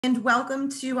And welcome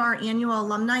to our annual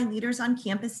Alumni Leaders on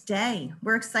Campus Day.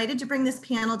 We're excited to bring this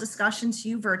panel discussion to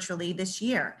you virtually this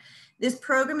year. This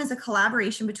program is a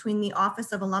collaboration between the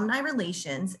Office of Alumni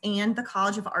Relations and the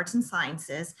College of Arts and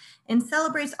Sciences and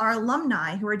celebrates our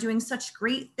alumni who are doing such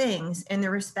great things in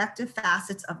their respective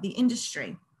facets of the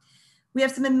industry. We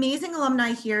have some amazing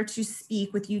alumni here to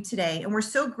speak with you today, and we're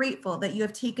so grateful that you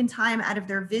have taken time out of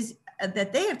their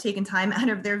they have taken time out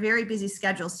of their very busy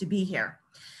schedules to be here.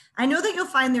 I know that you'll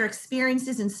find their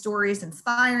experiences and stories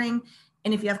inspiring.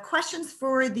 And if you have questions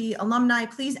for the alumni,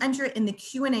 please enter it in the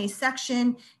Q&A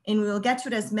section and we will get to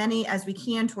it as many as we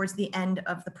can towards the end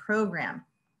of the program.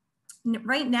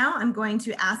 Right now, I'm going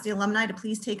to ask the alumni to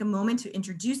please take a moment to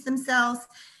introduce themselves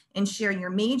and share your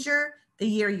major, the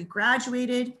year you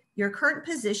graduated, your current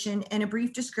position, and a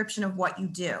brief description of what you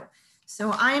do.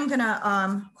 So I am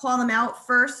gonna call them out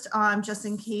first, just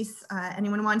in case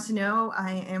anyone wants to know.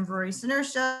 I am Rory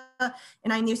Sinersha,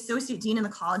 and I'm the Associate Dean in the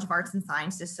College of Arts and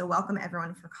Sciences. So welcome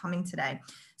everyone for coming today.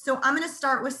 So I'm gonna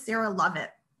start with Sarah Lovett.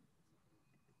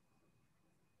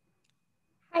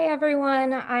 Hi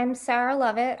everyone, I'm Sarah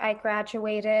Lovett. I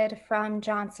graduated from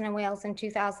Johnson & Wales in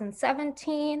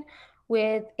 2017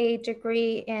 with a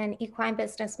degree in equine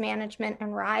business management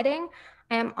and riding.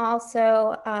 I am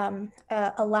also an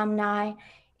alumni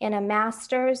in a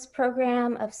master's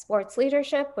program of sports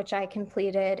leadership, which I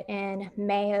completed in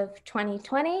May of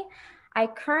 2020. I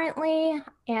currently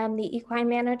am the equine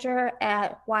manager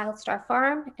at Wildstar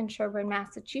Farm in Sherburne,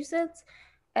 Massachusetts,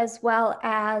 as well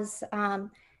as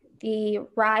the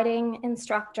riding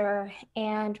instructor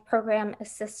and program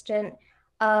assistant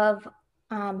of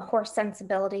Horse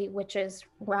SenseAbility, which is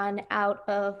run out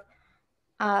of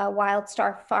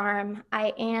Wildstar Farm.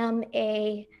 I am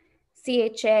a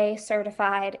CHA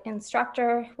certified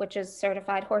instructor, which is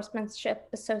Certified Horsemanship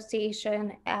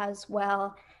Association, as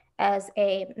well as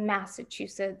a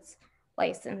Massachusetts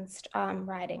licensed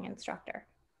riding instructor.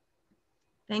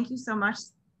 Thank you so much,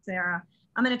 Sarah.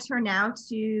 I'm going to turn now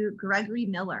to Gregory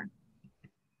Miller.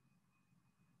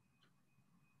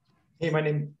 Hey, my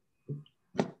name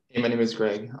is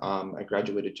Greg. I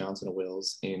graduated Johnson &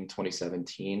 Wales in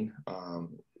 2017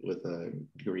 with a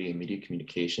degree in media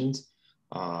communications.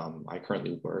 I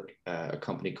currently work at a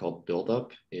company called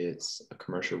BLDUP. It's a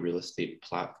commercial real estate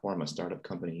platform, a startup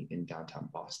company in downtown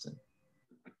Boston.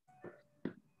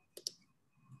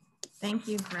 Thank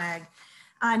you, Greg.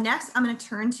 Next, I'm going to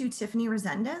turn to Tiffany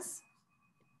Rezendes.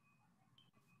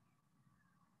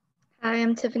 Hi,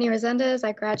 I'm Tiffany Rezendes.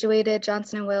 I graduated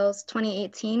Johnson & Wales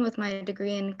 2018 with my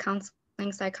degree in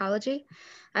counseling psychology.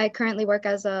 I currently work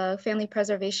as a family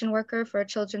preservation worker for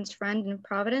Children's Friend in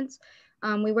Providence.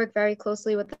 We work very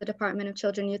closely with the Department of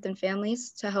Children, Youth, and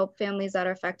Families to help families that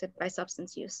are affected by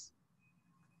substance use.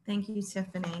 Thank you,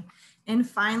 Tiffany. And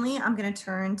finally, I'm going to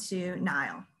turn to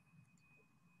Nyle.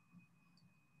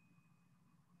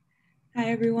 Hi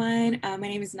everyone, my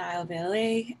name is Nyle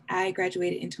Vialet. I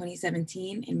graduated in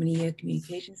 2017 in Media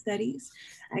Communication Studies.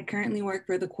 I currently work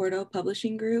for the Quarto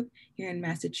Publishing Group here in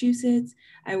Massachusetts.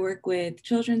 I work with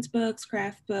children's books,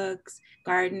 craft books,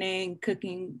 gardening,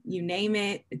 cooking, you name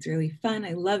it. It's really fun,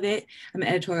 I love it. I'm an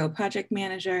editorial project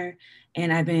manager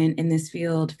and I've been in this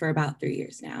field for about 3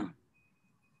 years now.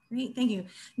 Great, thank you.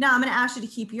 Now I'm going to ask you to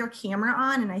keep your camera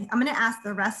on, and I'm going to ask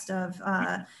the rest of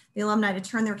the alumni to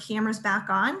turn their cameras back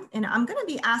on. And I'm going to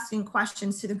be asking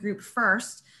questions to the group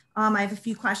first. I have a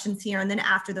few questions here, and then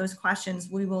after those questions,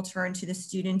 we will turn to the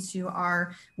students who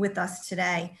are with us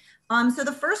today. So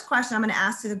the first question I'm going to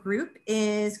ask to the group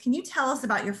is, can you tell us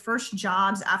about your first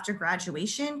jobs after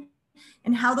graduation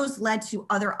and how those led to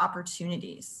other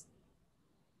opportunities?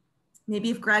 Maybe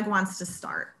if Greg wants to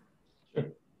start.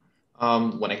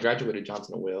 When I graduated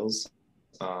Johnson & Wales,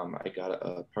 I got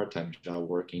a part-time job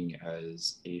working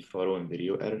as a photo and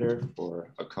video editor for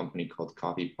a company called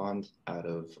Copy Pond out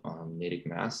of Natick,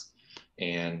 Mass.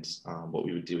 And what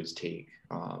we would do is take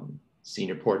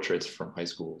senior portraits from high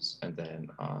schools and then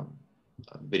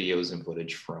videos and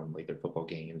footage from like their football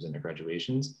games and their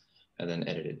graduations, and then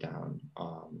edit it down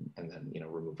and then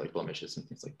remove like blemishes and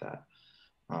things like that.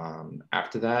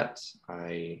 After that,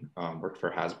 I worked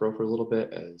for Hasbro for a little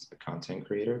bit as a content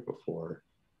creator before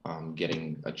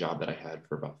getting a job that I had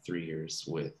for about 3 years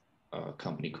with a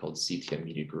company called CTM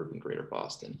Media Group in Greater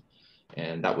Boston.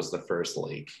 And that was the first,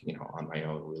 on my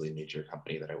own really major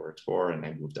company that I worked for, and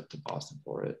I moved up to Boston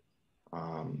for it.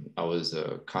 I was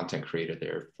a content creator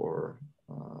there for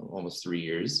almost 3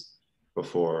 years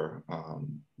before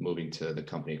moving to the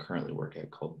company I currently work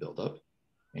at called BLDUP.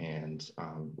 And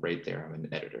right there, I'm an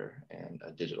editor and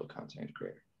a digital content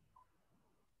creator.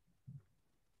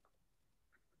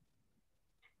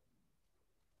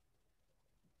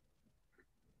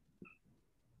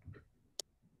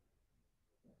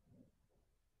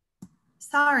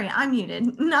 Sorry, I'm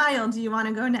muted. Nyle, do you want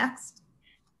to go next?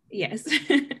 Yes.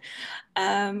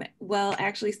 Well, I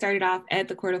actually started off at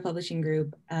the Quarto Publishing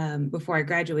Group. Before I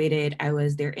graduated, I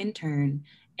was their intern,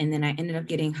 and then I ended up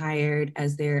getting hired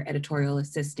as their editorial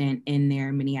assistant in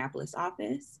their Minneapolis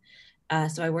office.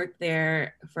 So I worked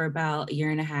there for about a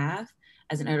year and a half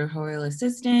as an editorial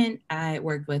assistant. I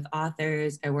worked with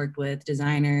authors, I worked with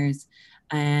designers,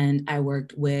 and I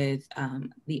worked with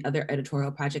the other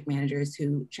editorial project managers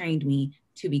who trained me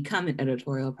to become an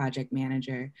editorial project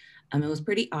manager. It was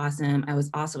pretty awesome. I was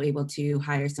also able to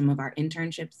hire some of our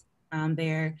internships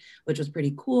there, which was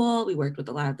pretty cool. We worked with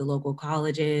a lot of the local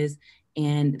colleges,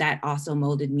 and that also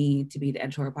molded me to be the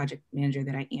editorial project manager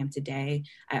that I am today.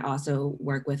 I also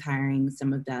work with hiring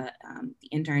some of the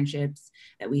internships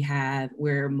that we have.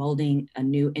 We're molding a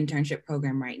new internship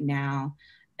program right now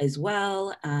as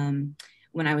well.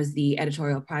 When I was the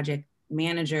editorial project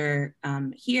manager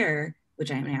here,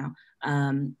 which I am now,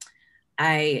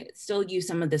 I still use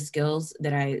some of the skills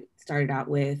that I started out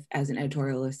with as an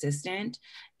editorial assistant.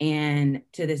 And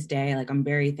to this day, like, I'm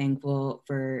very thankful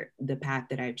for the path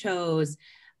that I chose.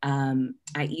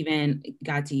 I even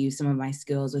got to use some of my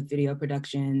skills with video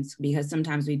productions, because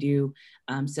sometimes we do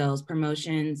sales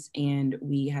promotions and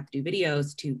we have to do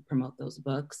videos to promote those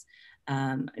books.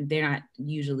 They're not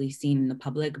usually seen in the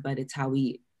public, but it's how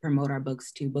we promote our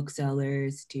books to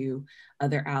booksellers, to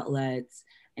other outlets,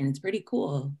 and it's pretty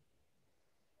cool.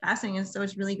 Fascinating. And so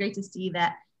it's really great to see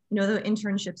that, you know, the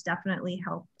internships definitely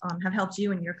have helped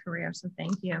you in your career. So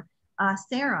thank you.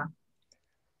 Sarah.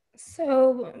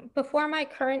 So before my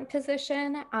current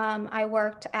position, I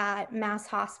worked at Mass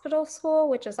Hospital School,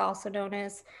 which is also known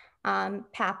as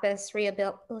Pappas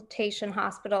Rehabilitation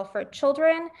Hospital for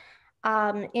Children.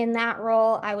 In that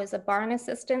role, I was a barn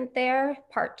assistant there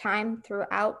part-time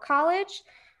throughout college.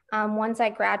 Once I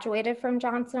graduated from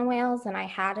Johnson & Wales and I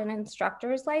had an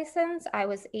instructor's license, I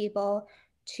was able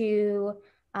to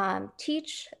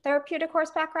teach therapeutic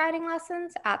horseback riding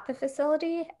lessons at the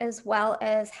facility, as well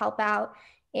as help out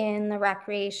in the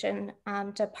recreation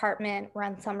department,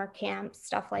 run summer camps,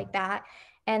 stuff like that.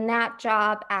 And that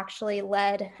job actually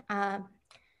led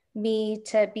me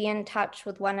to be in touch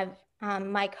with one of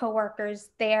my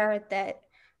coworkers there that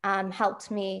helped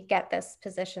me get this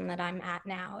position that I'm at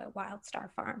now at Wildstar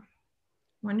Farm.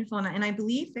 Wonderful. And I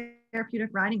believe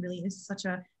therapeutic riding really is such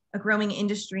a growing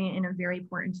industry in a very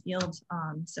important field.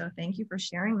 So thank you for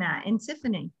sharing that. And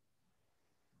Tiffany.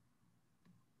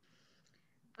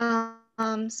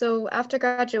 So after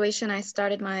graduation, I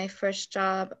started my first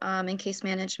job in case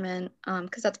management,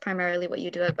 because that's primarily what you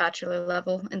do at bachelor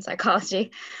level in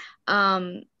psychology.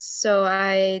 So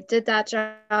I did that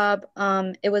job.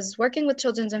 It was working with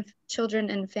children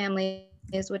and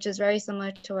families, which is very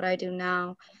similar to what I do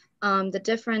now. The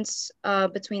difference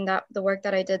between the work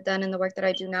that I did then and the work that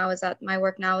I do now is that my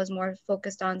work now is more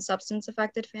focused on substance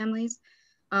affected families,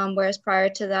 whereas prior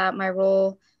to that, my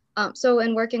role, so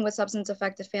in working with substance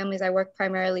affected families, I work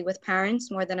primarily with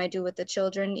parents more than I do with the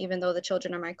children, even though the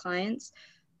children are my clients.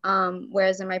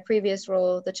 Whereas in my previous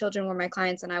role, the children were my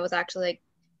clients, and I was actually like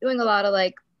doing a lot of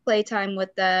like playtime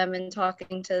with them and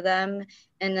talking to them,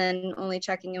 and then only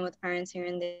checking in with parents here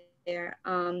and there.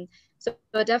 So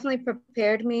it definitely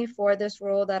prepared me for this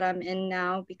role that I'm in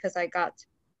now, because I got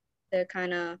to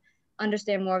kind of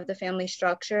understand more of the family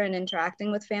structure and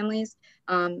interacting with families,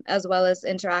 as well as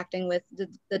interacting with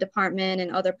the department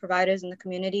and other providers in the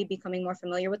community, becoming more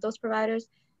familiar with those providers,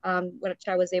 which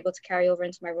I was able to carry over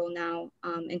into my role now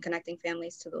in connecting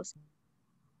families to those.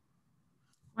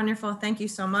 Wonderful. Thank you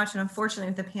so much. And unfortunately,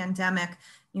 with the pandemic,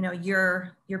 you know,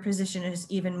 your position is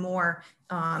even more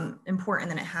important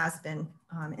than it has been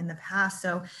in the past.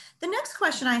 So the next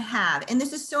question I have, and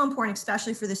this is so important,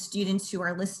 especially for the students who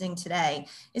are listening today,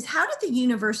 is how did the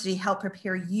university help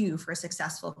prepare you for a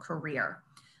successful career?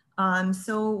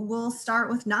 So we'll start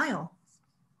with Nyle.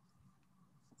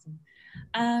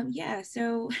 Yeah,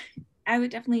 so I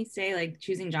would definitely say like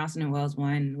choosing Johnson & Wales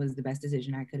 1 was the best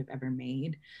decision I could have ever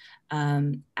made.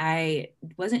 I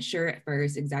wasn't sure at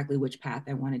first exactly which path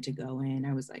I wanted to go in.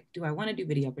 I was like, do I want to do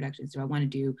video productions? Do I want to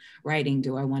do writing?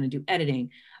 Do I want to do editing?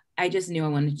 I just knew I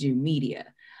wanted to do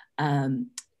media. To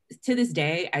this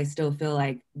day, I still feel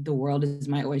like the world is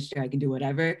my oyster. I can do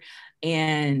whatever.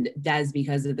 And that's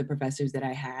because of the professors that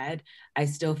I had. I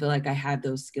still feel like I have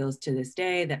those skills to this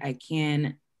day, that I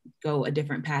can go a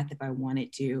different path if I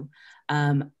wanted to.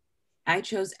 I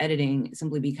chose editing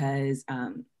simply because,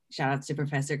 shout out to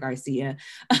Professor Garcia,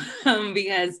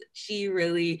 because she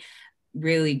really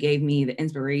gave me the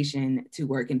inspiration to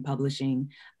work in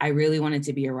publishing. I really wanted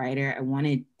to be a writer. I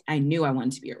wanted I knew I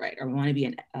wanted to be a writer. I want to be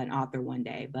an author one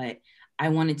day, but I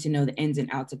wanted to know the ins and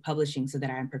outs of publishing so that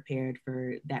I'm prepared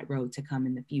for that road to come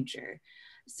in the future.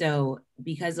 So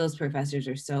because those professors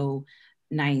are so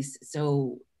nice,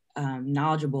 so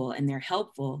knowledgeable, and they're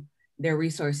helpful, their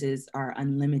resources are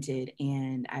unlimited,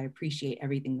 and I appreciate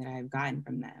everything that I've gotten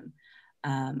from them.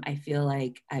 I feel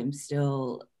like I'm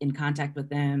still in contact with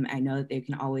them. I know that they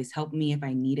can always help me if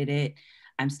I needed it.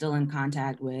 I'm still in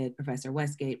contact with Professor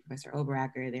Westgate, Professor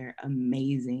Oberacker. They're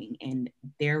amazing, and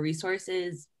their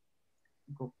resources,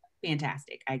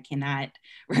 fantastic. I cannot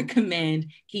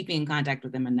recommend keeping in contact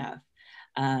with them enough.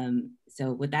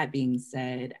 So with that being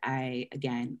said,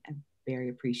 again, I'm very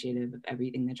appreciative of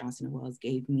everything that Johnson & Wales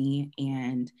gave me,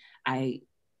 and I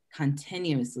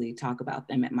continuously talk about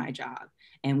them at my job.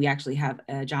 And we actually have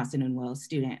a Johnson & Wales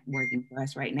student working for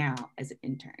us right now as an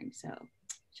intern. So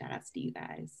shout outs to you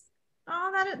guys.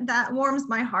 Oh, that warms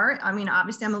my heart. I mean,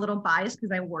 obviously I'm a little biased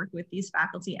because I work with these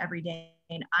faculty every day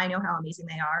and I know how amazing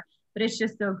they are, but it's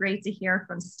just so great to hear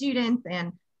from students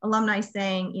and alumni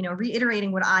saying, you know,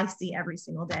 reiterating what I see every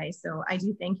single day. So I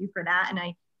do thank you for that. And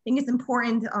I think it's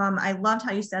important. I loved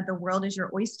how you said the world is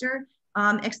your oyster,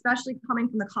 especially coming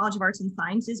from the College of Arts and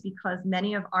Sciences, because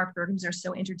many of our programs are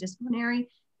so interdisciplinary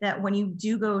that when you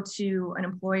do go to an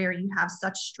employer, you have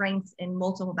such strengths in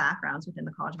multiple backgrounds within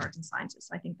the College of Arts and Sciences.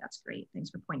 So I think that's great.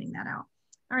 Thanks for pointing that out.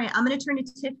 All right, I'm going to turn to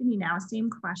Tiffany now. Same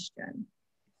question.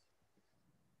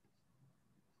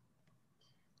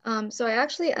 So I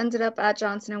actually ended up at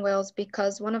Johnson & Wales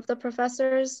because one of the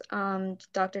professors,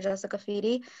 Dr. Jessica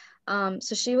Feedy,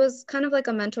 so she was kind of like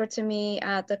a mentor to me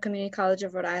at the Community College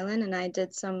of Rhode Island, and I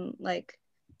did some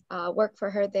work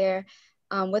for her there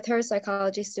with her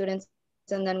psychology students.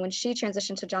 And then when she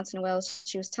transitioned to Johnson & Wales,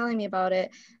 she was telling me about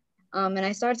it. And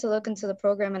I started to look into the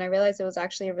program, and I realized it was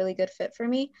actually a really good fit for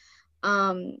me.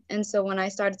 And so when I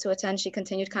started to attend, she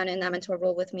continued kind of in that mentor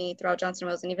role with me throughout Johnson &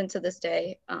 Wales. And even to this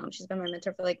day, she's been my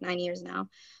mentor for like 9 years now.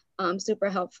 Super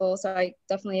helpful. So I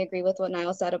definitely agree with what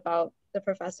Nyle said about the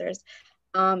professors.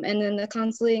 And then the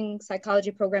counseling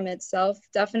psychology program itself,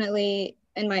 definitely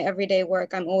in my everyday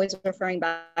work, I'm always referring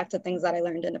back to things that I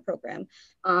learned in the program,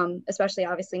 especially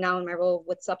obviously now in my role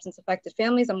with substance affected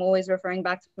families. I'm always referring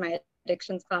back to my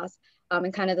addictions class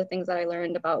and kind of the things that I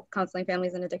learned about counseling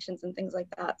families and addictions and things like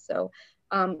that. So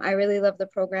I really love the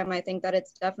program. I think that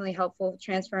it's definitely helpful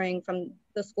transferring from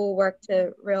the schoolwork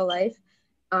to real life.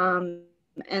 And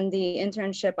the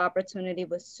internship opportunity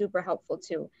was super helpful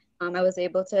too. I was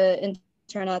able to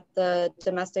intern at the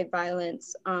domestic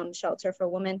violence shelter for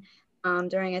women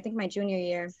during, I think, my junior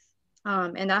year.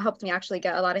 And that helped me actually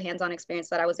get a lot of hands-on experience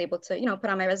that I was able to, put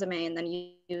on my resume and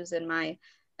then use in my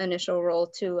initial role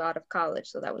too out of college.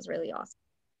 So that was really awesome.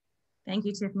 Thank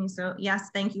you, Tiffany. So yes,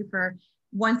 thank you for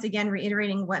once again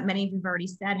reiterating what many of you have already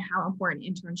said, how important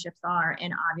internships are,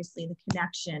 and obviously the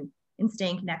connection and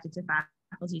staying connected to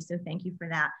faculty. So thank you for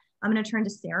that. I'm going to turn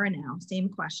to Sarah now. Same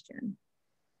question.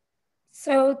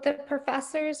 So the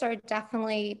professors are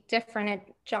definitely different at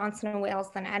Johnson & Wales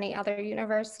than any other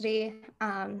university,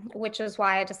 which is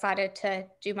why I decided to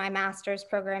do my master's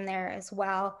program there as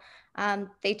well.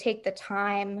 They take the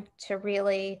time to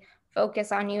really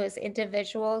focus on you as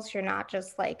individuals. You're not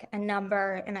just like a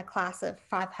number in a class of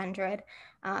 500.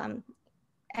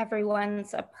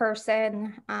 Everyone's a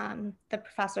person. The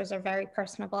professors are very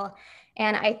personable.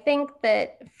 And I think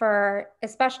that for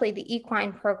especially the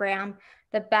equine program,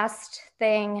 the best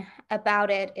thing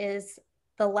about it is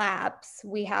the labs.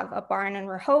 We have a barn in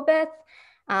Rehoboth.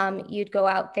 You'd go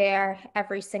out there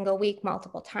every single week,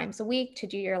 multiple times a week to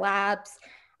do your labs,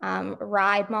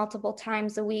 ride multiple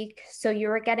times a week. So you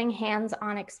were getting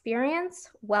hands-on experience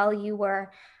while you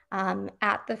were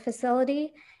at the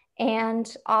facility.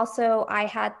 And also I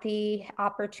had the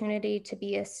opportunity to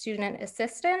be a student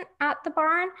assistant at the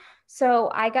barn.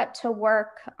 So I got to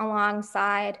work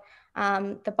alongside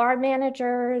the barn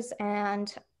managers,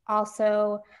 and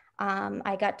also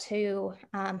I got to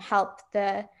help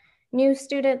the new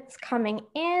students coming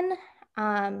in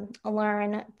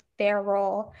learn their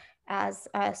role as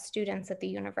students at the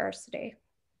university.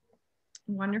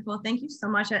 Wonderful. Thank you so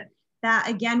much. That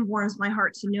again warms my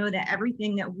heart to know that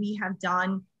everything that we have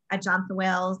done at Johnson &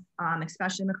 Wales,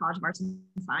 especially in the College of Arts and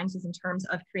Sciences, in terms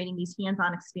of creating these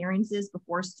hands-on experiences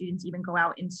before students even go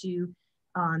out into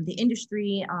the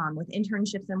industry with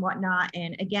internships and whatnot.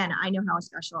 And again, I know how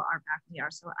special our faculty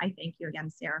are. So I thank you again,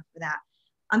 Sarah, for that.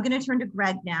 I'm going to turn to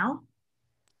Greg now.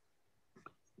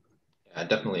 Yeah,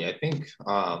 definitely. I think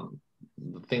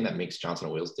the thing that makes Johnson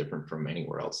 & Wales different from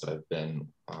anywhere else that I've been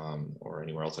or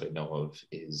anywhere else that I know of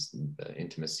is the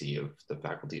intimacy of the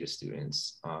faculty to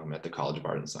students at the College of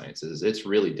Arts and Sciences. It's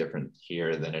really different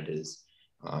here than it is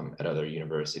at other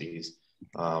universities.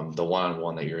 The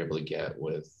one-on-one that you're able to get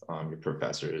with your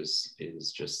professors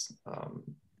is just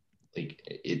like,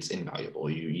 it's invaluable.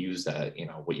 You use that, you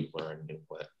know, what you learned and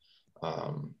what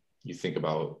you think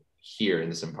about here in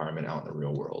this environment out in the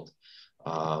real world.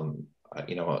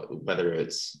 You know, whether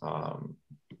it's,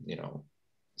 you know,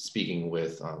 speaking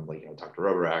with like, you know, Dr.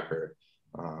 Roberack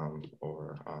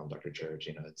or Dr. Church,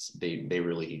 you know, they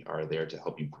really are there to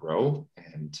help you grow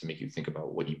and to make you think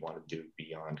about what you want to do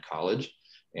beyond college,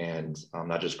 and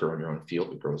not just grow in your own field,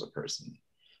 but grow as a person.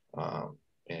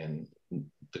 And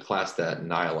the class that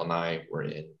Nyle and I were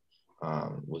in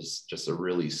was just a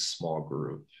really small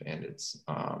group, and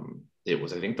it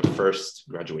was, I think, the first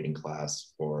graduating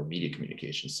class for media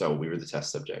communication. So we were the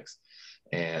test subjects,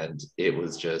 and it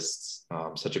was just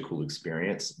such a cool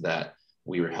experience that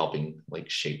we were helping like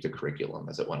shape the curriculum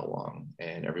as it went along,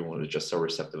 and everyone was just so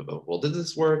receptive of, well, did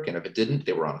this work? And if it didn't,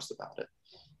 they were honest about it.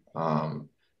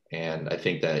 And I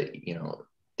think that, you know,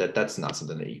 that's not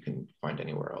something that you can find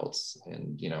anywhere else.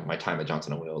 And, you know, my time at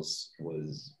Johnson & Wales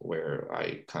was where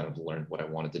I kind of learned what I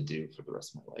wanted to do for the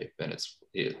rest of my life. And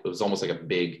it was almost like a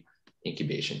big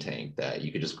incubation tank that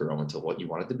you could just grow into what you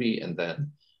wanted to be. And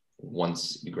then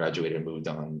once you graduated and moved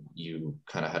on, you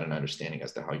kind of had an understanding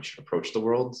as to how you should approach the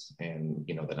world, and,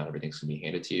 you know, that not everything's going to be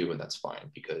handed to you, and that's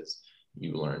fine, because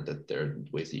you learned that there are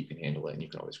ways that you can handle it and you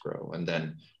can always grow. And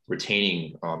then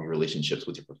retaining your relationships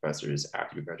with your professors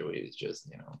after you graduate is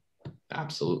just, you know,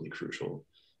 absolutely crucial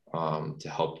to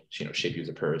help, you know, shape you as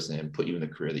a person and put you in the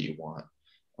career that you want.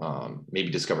 Maybe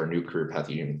discover a new career path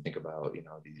that you didn't even think about. You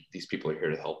know, these people are here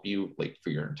to help you like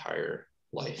for your entire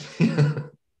life.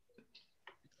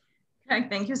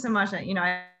 Thank you so much. You know,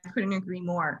 I couldn't agree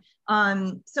more.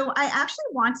 So I actually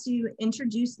want to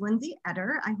introduce Lyndsey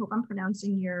Etter. I hope I'm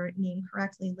pronouncing your name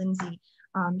correctly, Lyndsey.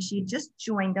 She just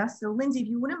joined us. So Lyndsey, if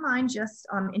you wouldn't mind just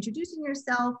introducing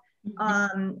yourself,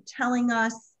 telling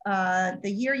us the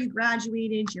year you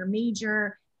graduated, your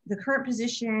major, the current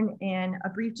position, and a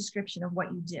brief description of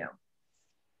what you do.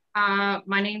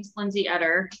 My name's Lyndsey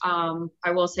Etter.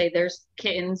 I will say there's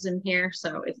kittens in here,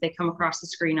 so if they come across the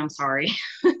screen, I'm sorry.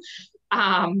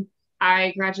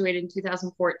 I graduated in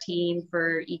 2014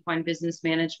 for equine business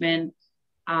management.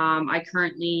 I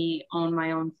currently own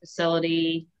my own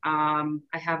facility. I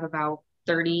have about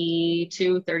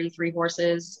 32, 33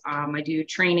 horses. I do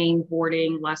training,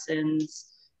 boarding, lessons.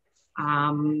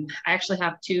 I actually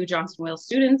have 2 Johnson & Wales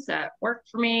students that work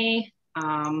for me.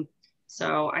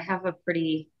 So I have a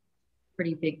pretty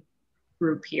big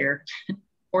group here,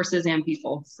 horses and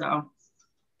people, so.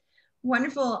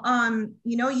 Wonderful.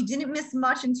 You know, you didn't miss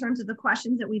much in terms of the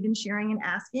questions that we've been sharing and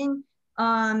asking.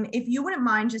 If you wouldn't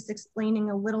mind just explaining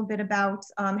a little bit about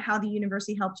how the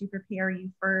university helped you prepare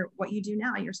you for what you do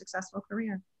now, your successful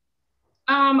career.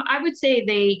 I would say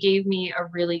they gave me a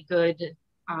really good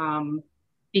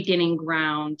beginning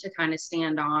ground to kind of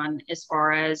stand on, as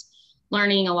far as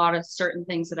learning a lot of certain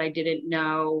things that I didn't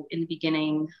know in the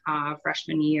beginning,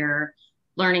 freshman year,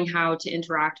 learning how to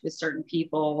interact with certain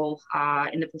people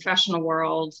in the professional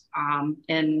world.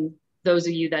 And those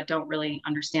of you that don't really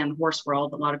understand the horse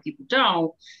world, a lot of people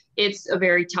don't, it's a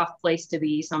very tough place to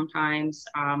be sometimes,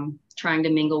 trying to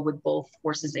mingle with both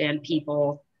horses and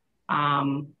people.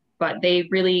 But they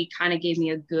really kind of gave me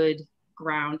a good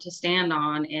ground to stand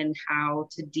on and how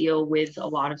to deal with a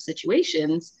lot of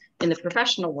situations in the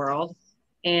professional world.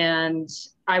 And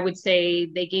I would say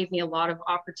they gave me a lot of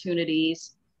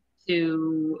opportunities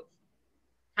to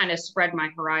kind of spread my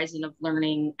horizon of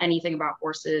learning anything about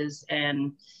horses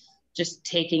and just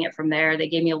taking it from there. They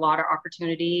gave me a lot of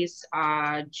opportunities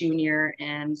junior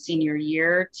and senior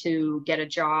year to get a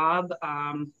job,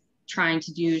 trying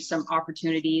to do some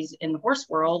opportunities in the horse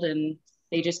world. And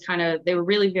they just they were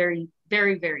really very,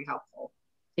 very, very helpful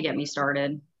to get me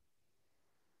started.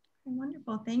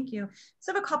 Wonderful, thank you.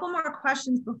 So I have a couple more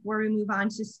questions before we move on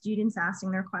to students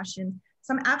asking their questions.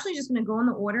 So I'm actually just going to go in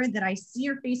the order that I see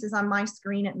your faces on my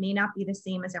screen. It may not be the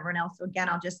same as everyone else. So again,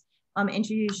 I'll just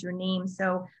introduce your name.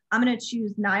 So I'm going to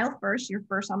choose Nyle first. You're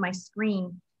first on my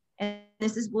screen. And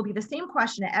this will be the same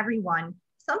question to everyone.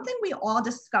 Something we all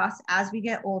discuss as we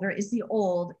get older is the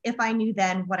old, if I knew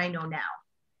then what I know now.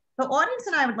 The audience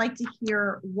and I would like to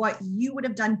hear what you would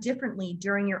have done differently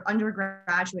during your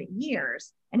undergraduate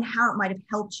years and how it might have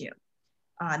helped you.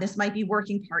 This might be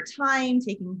working part-time,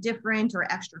 taking different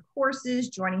or extra courses,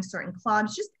 joining certain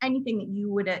clubs, just anything that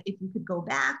you would, if you could go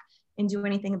back and do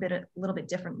anything a little bit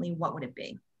differently, what would it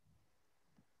be?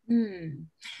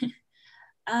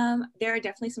 There are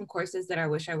definitely some courses that I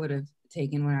wish I would have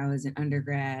taken when I was an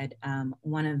undergrad.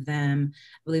 One of them,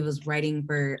 I believe, was writing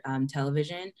for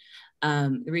television.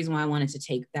 The reason why I wanted to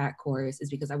take that course is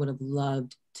because I would have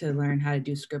loved to learn how to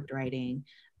do script writing.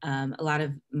 A lot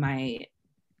of the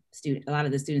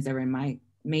students that were in my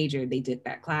major, they did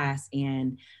that class,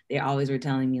 and they always were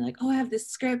telling me like, oh, I have this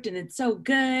script and it's so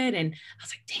good. And I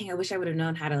was like, dang, I wish I would have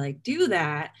known how to like do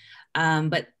that.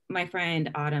 But my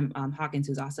friend Autumn Hawkins,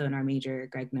 who's also in our major,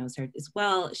 Greg knows her as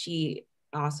well, she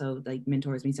also like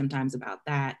mentors me sometimes about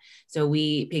that. So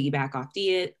we piggyback off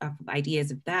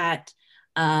ideas of that.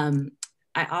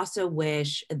 I also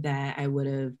wish that I would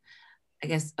have, I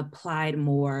guess, applied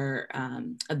more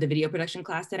of the video production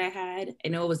class that I had. I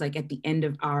know it was like at the end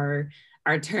of our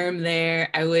term there.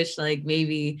 I wish like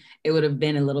maybe it would have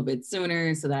been a little bit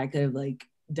sooner so that I could have like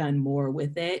done more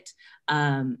with it.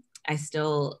 I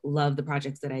still love the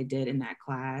projects that I did in that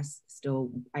class.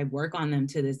 Still, I work on them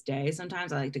to this day.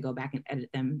 Sometimes I like to go back and edit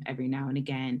them every now and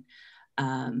again.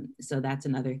 So that's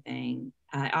another thing.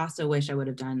 I also wish I would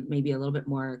have done maybe a little bit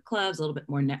more clubs, a little bit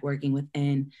more networking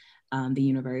within the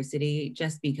university,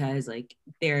 just because like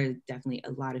there are definitely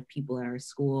a lot of people at our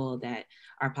school that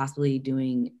are possibly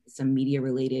doing some media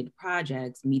related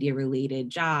projects, media related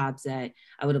jobs that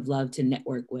I would have loved to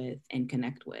network with and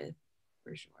connect with,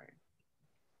 for sure.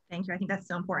 Thank you. I think that's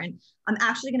so important. I'm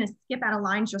actually going to skip out of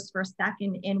line just for a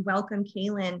second and welcome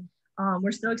Kaylin.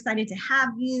 We're so excited to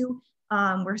have you.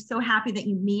 We're so happy that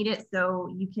you made it.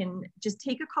 So you can just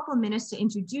take a couple of minutes to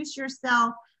introduce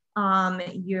yourself.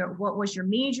 What was your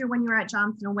major when you were at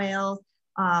Johnson & Wales?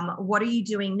 What are you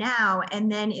doing now? And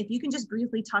then if you can just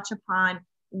briefly touch upon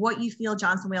what you feel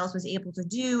Johnson & Wales was able to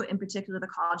do, in particular the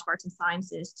College of Arts and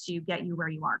Sciences, to get you where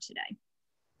you are today.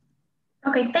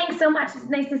 Okay, thanks so much. It's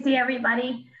nice to see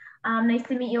everybody. Nice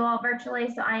to meet you all virtually.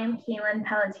 So I am Kaylin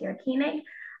Pelletier-Koenig.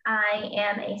 I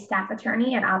am a staff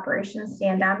attorney at Operations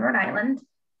Sandown, Rhode Island.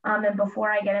 And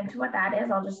before I get into what that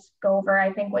is, I'll just go over,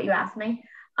 I think, what you asked me.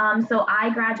 So I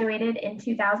graduated in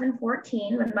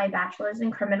 2014 with my bachelor's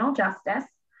in criminal justice.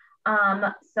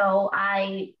 So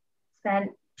I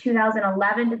spent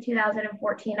 2011 to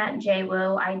 2014 at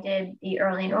JWU. I did the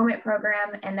early enrollment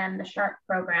program and then the SHARP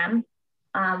program,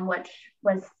 which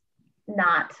was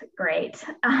not great.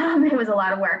 It was a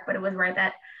lot of work, but it was worth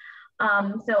it.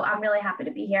 So I'm really happy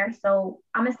to be here. So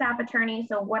I'm a staff attorney.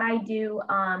 So what I do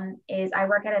is I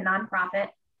work at a nonprofit,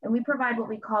 and we provide what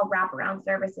we call wraparound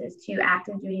services to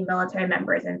active duty military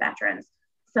members and veterans.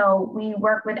 So we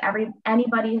work with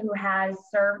anybody who has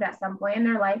served at some point in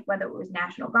their life, whether it was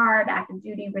National Guard, active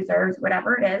duty, reserves,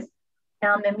 whatever it is.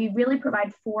 And we really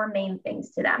provide four main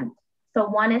things to them. So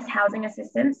one is housing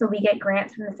assistance. So we get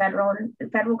grants from the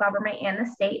federal government and the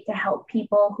state to help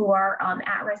people who are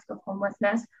at risk of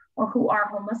homelessness or who are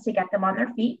homeless to get them on their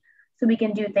feet. So we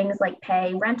can do things like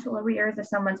pay rental arrears if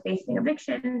someone's facing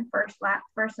eviction, first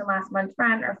and last month's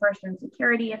rent, or first and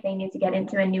security if they need to get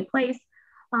into a new place,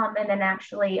 and then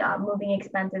actually moving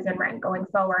expenses and rent going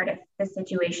forward if the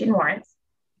situation warrants.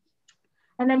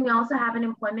 And then we also have an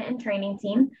employment and training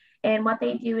team. And what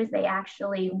they do is they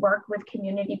actually work with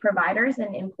community providers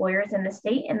and employers in the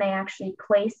state, and they actually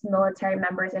place military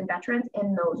members and veterans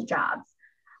in those jobs.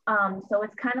 So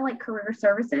it's kind of like career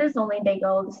services, only they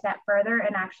go a step further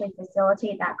and actually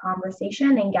facilitate that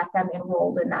conversation and get them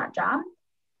enrolled in that job.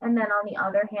 And then on the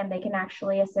other hand, they can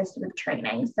actually assist with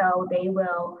training. So they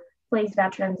will place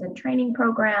veterans in training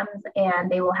programs, and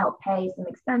they will help pay some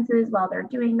expenses while they're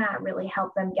doing that, really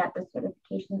help them get the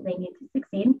certifications they need to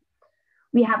succeed.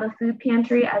 We have a food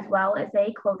pantry as well as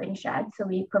a clothing shed. So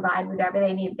we provide whatever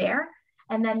they need there.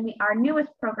 And then our newest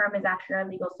program is actually our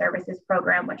legal services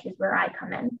program, which is where I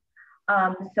come in.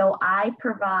 So I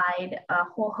provide a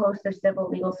whole host of civil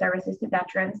legal services to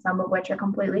veterans, some of which are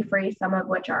completely free, some of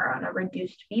which are on a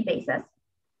reduced fee basis,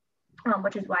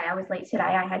 which is why I was late today.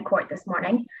 I had court this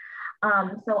morning.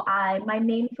 So my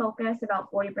main focus, about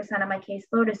 40% of my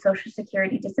caseload, is Social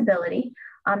Security disability.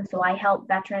 So I help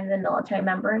veterans and military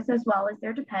members as well as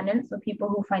their dependents, so people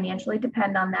who financially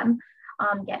depend on them,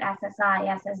 get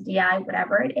SSI, SSDI,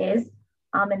 whatever it is.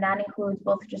 And that includes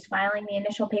both just filing the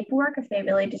initial paperwork if they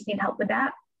really just need help with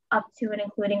that, up to and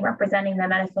including representing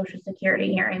them at a Social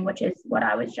Security hearing, which is what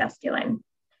I was just doing.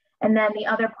 And then the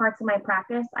other parts of my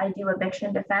practice, I do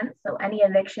eviction defense. So any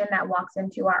eviction that walks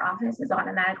into our office is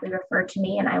automatically referred to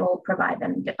me, and I will provide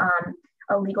them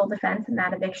a legal defense in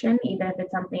that eviction, even if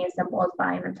it's something as simple as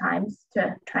buying them times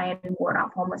to try and ward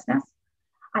off homelessness.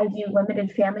 I do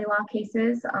limited family law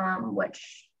cases,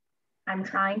 which I'm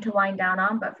trying to wind down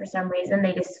on, but for some reason,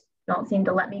 they just don't seem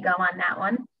to let me go on that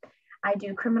one. I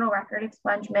do criminal record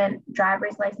expungement,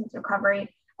 driver's license recovery,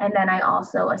 And then I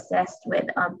also assist with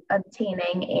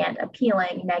obtaining and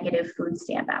appealing negative food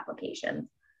stamp applications.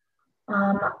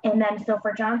 And then so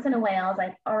for Johnson & Wales,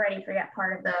 I already forget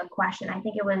part of the question. I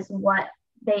think it was what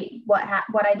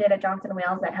I did at Johnson &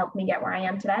 Wales that helped me get where I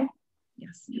am today.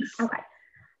 Yes. Okay.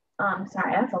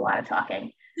 Sorry, that's a lot of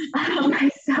talking.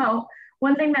 So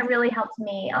one thing that really helped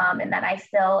me and that I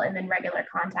still am in regular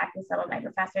contact with some of my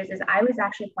professors is I was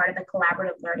actually part of the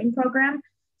collaborative learning program.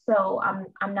 So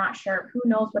I'm not sure who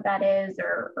knows what that is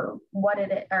or what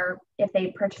it is, or if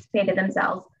they participated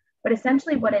themselves. But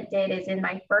essentially what it did is in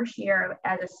my first year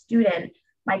as a student,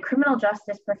 my criminal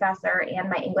justice professor and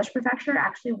my English professor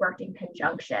actually worked in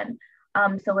conjunction.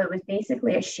 So it was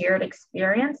basically a shared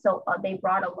experience. So they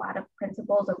brought a lot of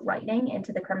principles of writing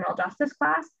into the criminal justice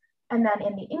class. And then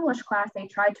in the English class, they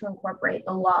tried to incorporate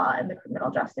the law and the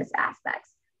criminal justice aspects.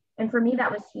 And for me,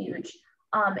 that was huge.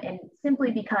 And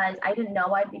simply because I didn't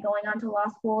know I'd be going on to law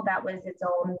school, that was its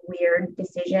own weird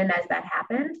decision as that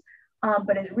happened.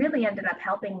 But it really ended up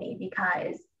helping me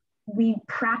because we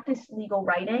practiced legal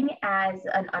writing as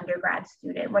an undergrad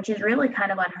student, which is really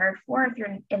kind of unheard for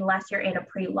unless you're in a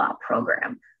pre-law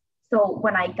program. So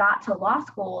when I got to law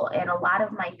school and a lot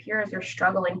of my peers are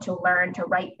struggling to learn to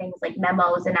write things like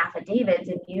memos and affidavits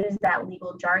and use that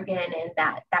legal jargon and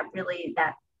that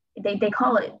they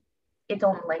call it its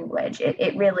own language.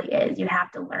 It really is. You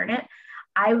have to learn it.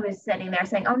 I was sitting there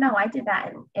saying, oh no, I did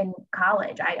that in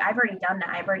college. I've already done that.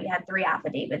 I've already had 3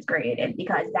 affidavits created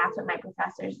because that's what my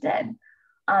professors did.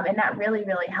 And that really,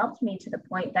 really helped me to the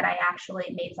point that I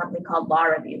actually made something called law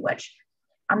review, which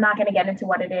I'm not going to get into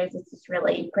what it is. It's this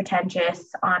really pretentious,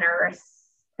 onerous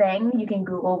thing. You can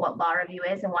Google what law review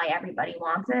is and why everybody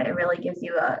wants it. It really gives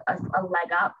you a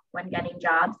leg up when getting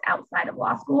jobs outside of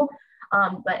law school.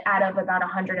 But out of about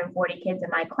 140 kids in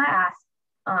my class,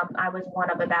 I was one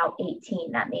of about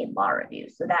 18 that made law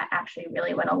reviews. So that actually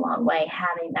really went a long way,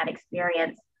 having that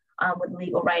experience with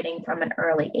legal writing from an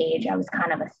early age. I was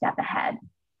kind of a step ahead,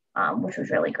 which was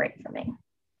really great for me.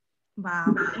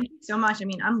 Wow, thank you so much. I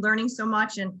mean, I'm learning so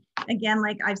much. And again,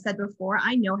 like I've said before,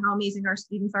 I know how amazing our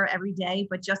students are every day,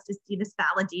 but just to see this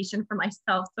validation for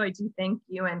myself. So I do thank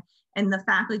you and the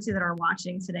faculty that are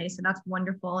watching today. So that's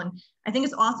wonderful. And I think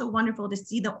it's also wonderful to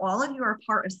see that all of you are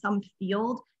part of some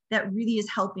field that really is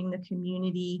helping the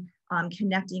community,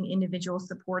 connecting individuals,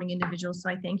 supporting individuals. So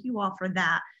I thank you all for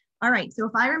that. All right, so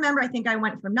if I remember, I think I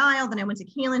went from Nyle, then I went to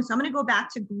Kaylin. So I'm gonna go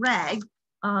back to Greg.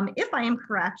 If I am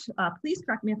correct, please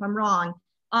correct me if I'm wrong.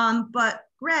 But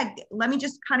Greg, let me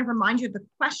just kind of remind you of the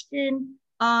question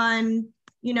on,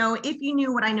 if you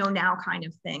knew what I know now kind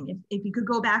of thing. If you could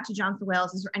go back to Johnson &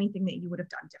 Wales, is there anything that you would have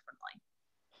done differently?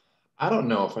 I don't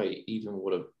know if I even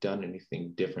would have done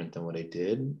anything different than what I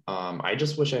did. I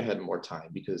just wish I had more time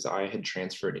because I had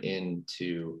transferred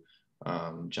into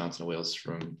Johnson & Wales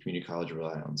from Community College of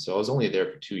Rhode Island. So I was only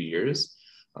there for 2 years.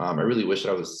 I really wish that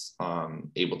I was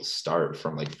able to start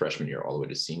from like freshman year all the way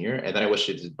to senior. And then I wish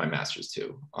I did my master's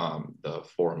too, the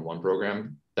 4-in-1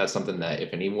 program. That's something that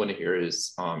if anyone here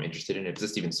is interested in, if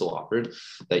this even still offered,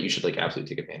 that you should like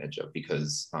absolutely take advantage of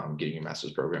because getting a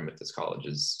master's program at this college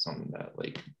is something that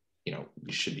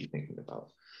you should be thinking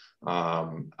about.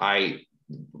 I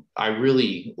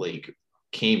really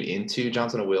came into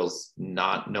Johnson & Wales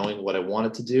not knowing what I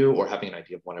wanted to do or having an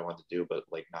idea of what I wanted to do, but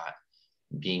not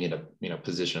being in a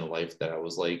position in life that I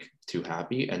was too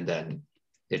happy. And then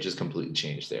it just completely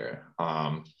changed there.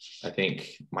 I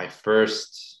think my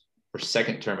first or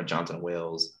second term at Johnson &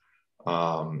 Wales,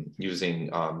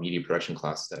 using media production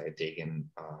classes that I had taken,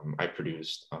 I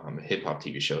produced a hip hop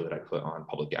TV show that I put on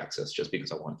public access just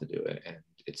because I wanted to do it. And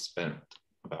it spent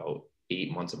about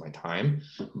 8 months of my time,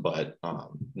 but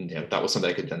that was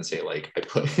something I could then say, I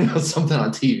put something on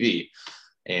TV.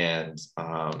 And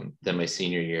then my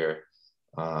senior year,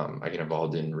 I got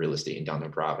involved in real estate in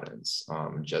downtown Providence,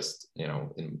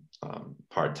 in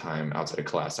part-time outside of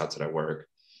class, outside of work,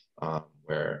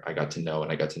 where I got to know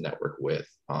and I got to network with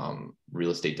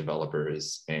real estate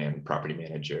developers and property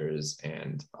managers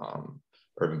and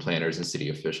urban planners and city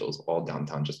officials all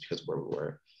downtown just because of where we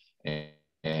were.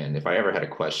 And if I ever had a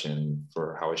question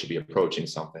for how I should be approaching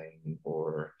something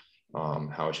or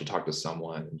how I should talk to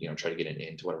someone, try to get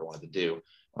into whatever I wanted to do,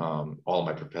 all of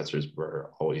my professors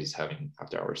were always having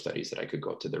after-hour studies that I could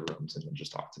go up to their rooms and then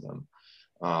just talk to them.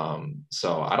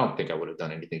 So I don't think I would have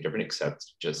done anything different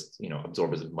except just,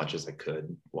 absorb as much as I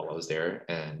could while I was there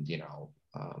and,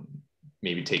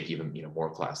 maybe take even, more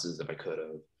classes if I could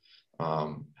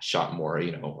have, shot more,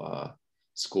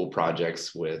 school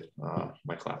projects with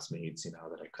my classmates,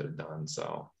 that I could have done.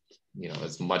 So,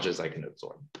 as much as I can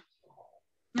absorb.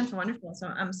 That's wonderful. So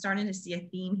I'm starting to see a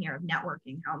theme here of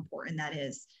networking, how important that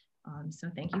is. So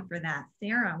thank you for that.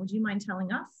 Sarah, would you mind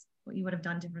telling us what you would have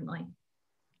done differently?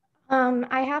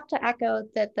 I have to echo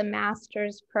that the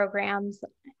master's programs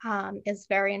is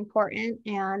very important,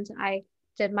 and I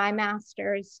did my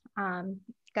master's,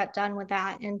 got done with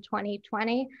that in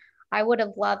 2020. I would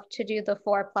have loved to do the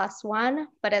 4+1,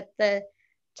 but at the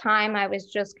time I was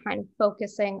just kind of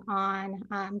focusing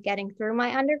on getting through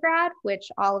my undergrad, which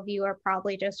all of you are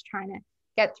probably just trying to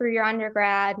get through your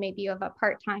undergrad. Maybe you have a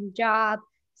part-time job,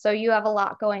 so you have a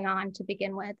lot going on to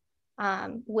begin with,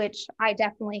 which I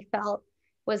definitely felt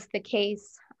was the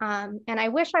case. And I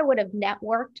wish I would have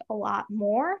networked a lot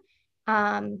more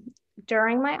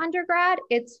during my undergrad.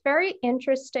 It's very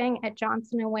interesting at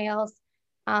Johnson & Wales.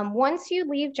 Once you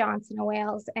leave Johnson &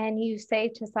 Wales and you say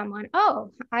to someone,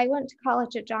 oh, I went to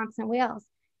college at Johnson & Wales,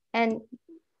 and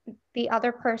the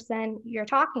other person you're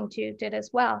talking to did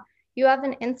as well, you have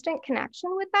an instant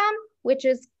connection with them, which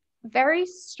is very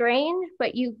strange,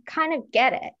 but you kind of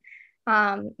get it.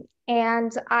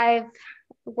 And I've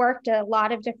worked a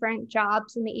lot of different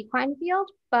jobs in the equine field,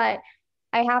 but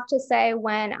I have to say,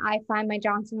 when I find my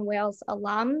Johnson & Wales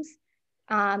alums,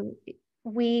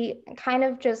 we kind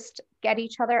of just get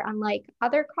each other, unlike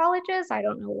other colleges. I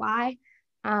don't know why,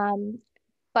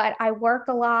 but I work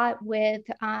a lot with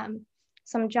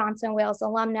some Johnson & Wales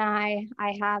alumni.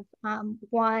 I have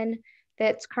one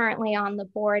that's currently on the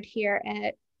board here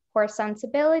at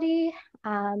SenseAbility,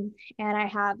 and I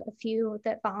have a few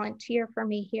that volunteer for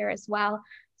me here as well.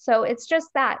 So it's just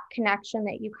that connection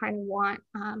that you kind of want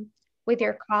with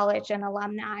your college and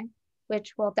alumni,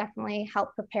 which will definitely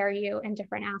help prepare you in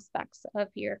different aspects of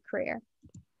your career.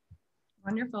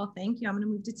 Wonderful, thank you. I'm going to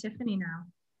move to Tiffany now.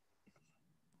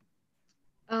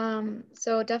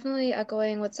 So definitely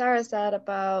echoing what Sarah said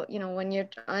about, when you're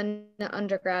an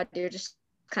undergrad, you're just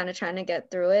kind of trying to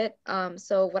get through it.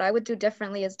 So what I would do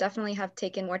differently is definitely have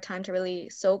taken more time to really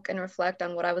soak and reflect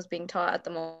on what I was being taught at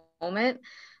the moment.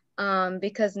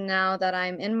 Because now that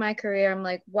I'm in my career, I'm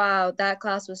like, wow, that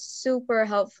class was super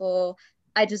helpful.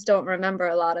 I just don't remember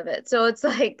a lot of it. So it's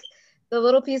like the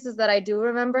little pieces that I do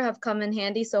remember have come in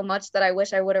handy so much that I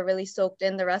wish I would have really soaked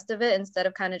in the rest of it instead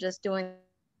of kind of just doing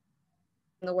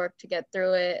the work to get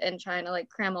through it and trying to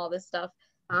cram all this stuff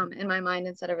in my mind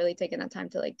instead of really taking that time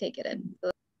to take it in.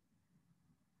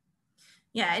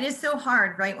 Yeah, it is so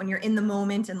hard, right? When you're in the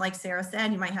moment, and like Sarah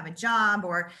said, you might have a job,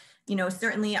 or,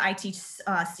 certainly I teach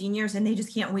seniors and they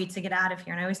just can't wait to get out of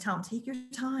here. And I always tell them, take your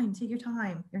time, take your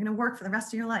time. You're going to work for the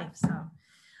rest of your life. So,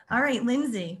 all right,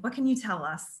 Lyndsey, what can you tell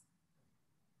us?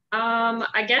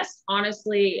 I guess,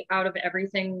 honestly, out of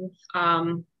everything,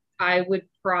 I would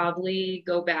probably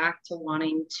go back to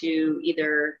wanting to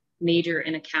either major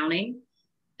in accounting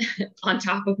on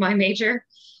top of my major.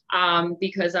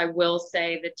 Because I will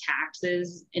say the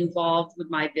taxes involved with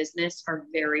my business are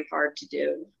very hard to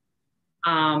do.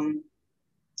 And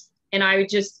I would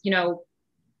just,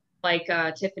 like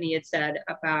Tiffany had said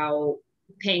about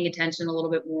paying attention a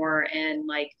little bit more, and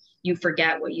you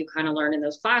forget what you kind of learn in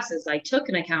those classes. I took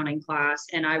an accounting class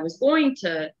and I was going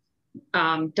to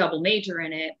double major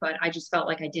in it, but I just felt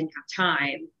like I didn't have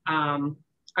time.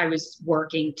 I was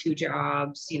working 2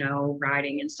 jobs,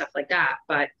 riding and stuff like that.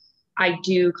 But I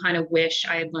do kind of wish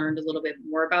I had learned a little bit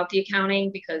more about the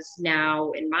accounting, because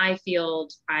now in my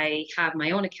field, I have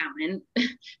my own accountant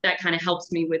that kind of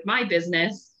helps me with my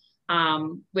business,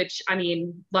 which,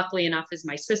 luckily enough is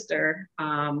my sister.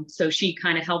 So she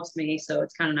kind of helps me. So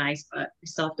it's kind of nice, but I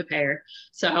still have to pay her.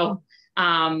 So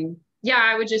yeah,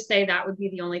 I would just say that would be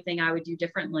the only thing I would do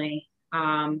differently,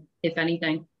 if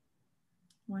anything.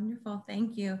 Wonderful,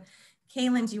 thank you.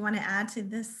 Kaylin, do you want to add to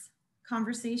this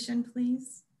conversation,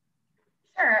 please?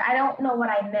 Sure, I don't know what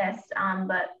I missed,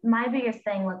 but my biggest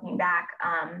thing looking back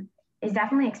is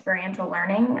definitely experiential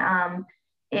learning.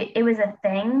 It was a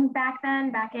thing back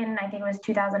then, back in, I think it was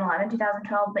 2011,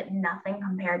 2012, but nothing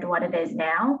compared to what it is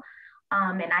now.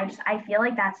 And I feel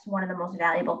like that's one of the most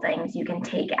valuable things you can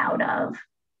take out of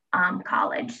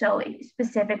college. So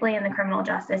specifically in the criminal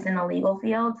justice and the legal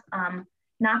field,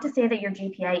 not to say that your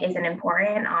GPA isn't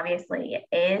important, obviously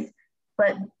it is,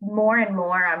 but more and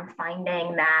more I'm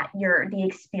finding that the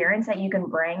experience that you can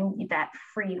bring, that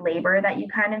free labor that you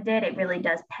kind of did, it really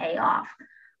does pay off.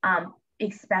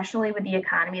 Especially with the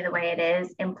economy the way it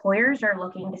is, employers are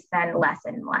looking to spend less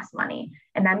and less money.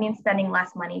 And that means spending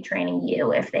less money training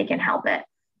you if they can help it.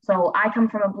 So I come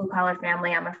from a blue collar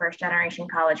family. I'm a 1st-generation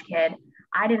college kid.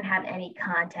 I didn't have any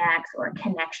contacts or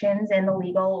connections in the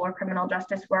legal or criminal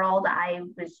justice world. I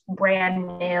was brand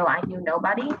new. I knew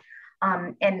nobody.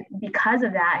 And because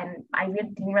of that, and I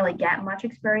didn't really get much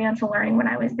experiential learning when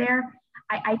I was there,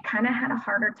 I kind of had a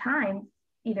harder time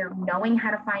either knowing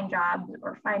how to find jobs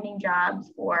or finding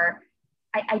jobs, or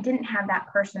I didn't have that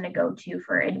person to go to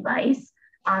for advice.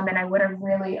 And I would have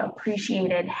really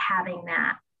appreciated having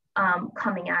that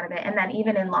coming out of it. And then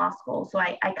even in law school. So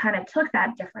I kind of took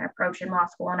that different approach in law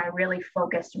school, and I really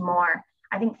focused more.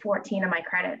 I think 14 of my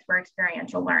credits were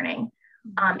experiential learning.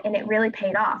 And it really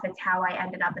paid off. It's how I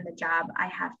ended up in the job I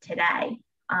have today.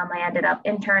 I ended up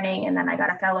interning, and then I got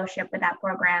a fellowship with that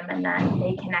program, and then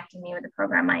they connected me with the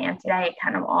program I am today. It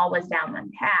kind of all was down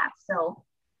one path. So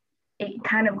it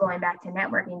kind of going back to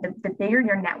networking, the bigger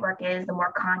your network is, the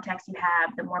more context you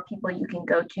have, the more people you can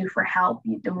go to for help,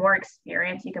 the more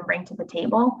experience you can bring to the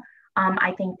table.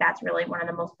 I think that's really one of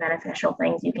the most beneficial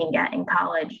things you can get in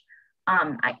college.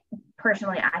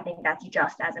 I think that's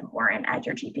just as important as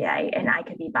your GPA, and I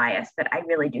could be biased, but I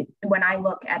really do. When I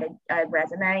look at a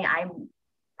resume, I'm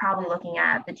probably looking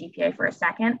at the GPA for a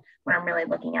second. What I'm really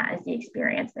looking at is the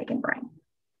experience they can bring.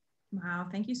 Wow,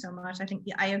 thank you so much. I think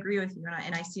I agree with you,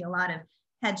 and I see a lot of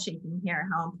head shaking here,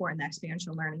 how important that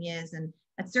experiential learning is. And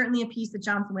that's certainly a piece that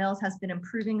Johnson Wales has been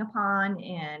improving upon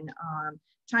and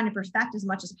trying to perfect as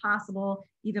much as possible,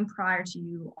 even prior to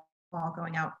you all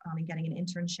going out and getting an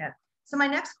internship. So my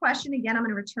next question, again, I'm going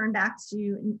to return back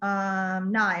to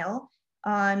Nyle,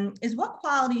 is what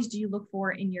qualities do you look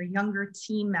for in your younger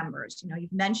team members? You know,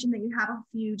 you've mentioned that you have a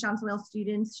few Johnson Wales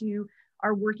students who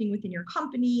are working within your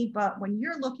company, but when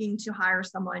you're looking to hire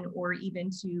someone or even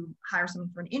to hire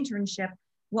someone for an internship,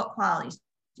 what qualities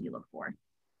do you look for?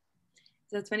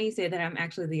 So it's funny you say that I'm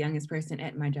actually the youngest person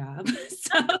at my job.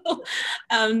 So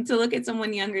to look at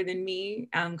someone younger than me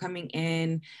coming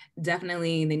in,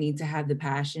 definitely they need to have the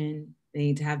passion, they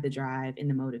need to have the drive and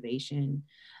the motivation.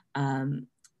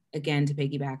 Again, to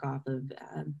piggyback off of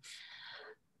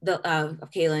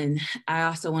Kaylin, I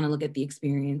also want to look at the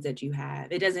experience that you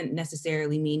have. It doesn't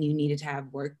necessarily mean you needed to have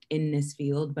worked in this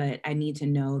field, but I need to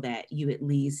know that you at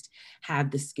least have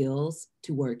the skills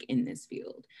to work in this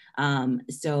field.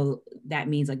 So that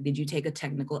means, like, did you take a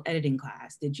technical editing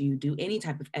class? Did you do any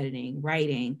type of editing,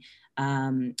 writing?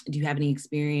 Do you have any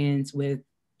experience with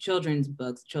children's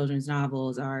books, children's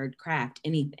novels, art, craft,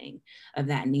 anything of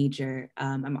that nature?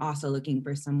 I'm also looking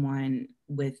for someone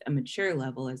with a mature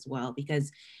level as well,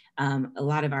 because a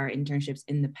lot of our internships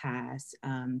in the past,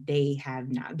 they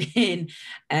have not been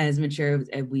as mature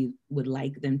as we would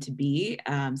like them to be.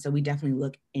 So we definitely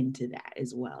look into that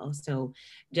as well. So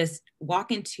just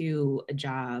walk into a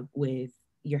job with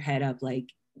your head up, like,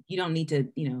 you don't need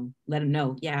to, let them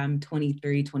know, yeah, I'm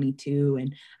 23, 22,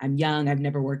 and I'm young. I've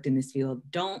never worked in this field.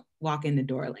 Don't walk in the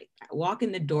door like that. Walk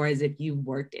in the door as if you've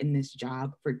worked in this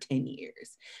job for 10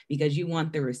 years, because you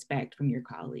want the respect from your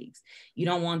colleagues. You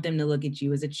don't want them to look at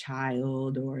you as a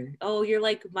child or, oh, you're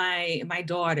like my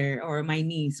daughter or my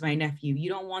niece, my nephew. You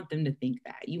don't want them to think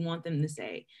that. You want them to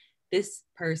say, this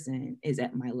person is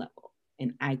at my level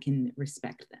and I can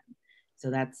respect them. So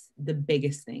that's the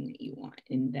biggest thing that you want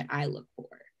and that I look for,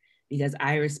 because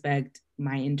I respect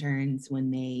my interns when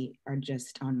they are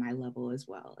just on my level as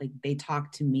well. Like, they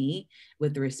talk to me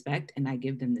with respect and I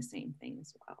give them the same thing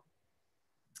as well.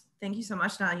 Thank you so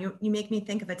much, Nyle. You make me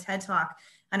think of a TED Talk.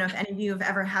 I don't know if any of you have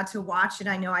ever had to watch it.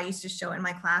 I know I used to show it in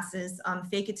my classes,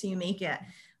 Fake It Till You Make It.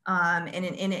 And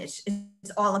it's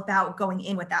all about going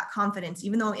in with that confidence,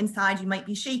 even though inside you might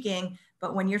be shaking,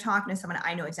 but when you're talking to someone,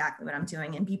 I know exactly what I'm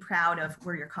doing, and be proud of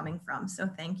where you're coming from. So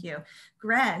thank you.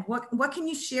 Greg, what can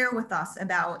you share with us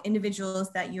about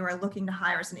individuals that you are looking to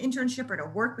hire as an internship or to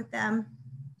work with them?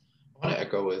 I want to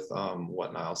echo with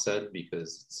what Nyle said,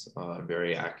 because it's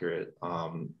very accurate.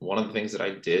 One of the things that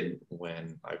I did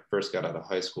when I first got out of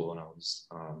high school and I was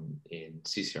in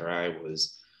CCRI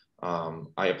was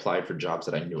I applied for jobs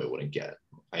that I knew I wouldn't get.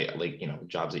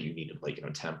 Jobs that you needed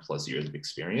 10 plus years of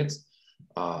experience,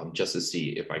 just to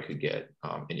see if I could get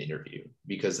an interview.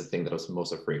 Because the thing that I was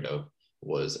most afraid of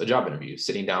was a job interview.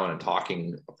 Sitting down and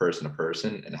talking person to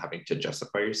person and having to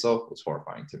justify yourself was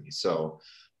horrifying to me. So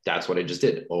that's what I just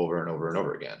did over and over and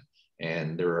over again.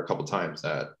 And there were a couple of times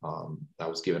that I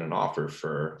was given an offer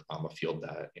for a field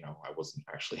that I wasn't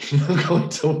actually going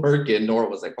to work in, nor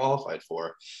was I qualified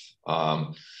for.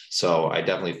 So I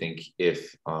definitely think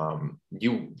if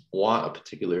you want a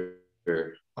particular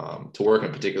to work in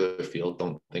a particular field,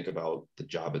 don't think about the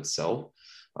job itself.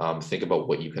 Think about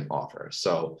what you can offer.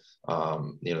 So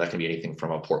that can be anything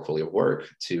from a portfolio of work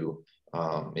to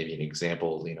maybe an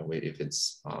example, if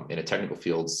it's in a technical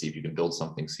field, see if you can build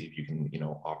something, see if you can,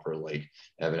 offer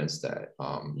evidence that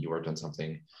you worked on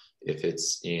something. If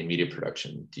it's in media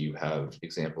production, do you have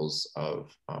examples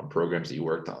of programs that you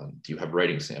worked on? Do you have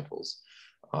writing samples?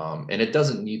 And it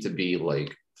doesn't need to be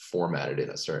formatted in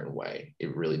a certain way.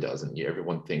 It really doesn't.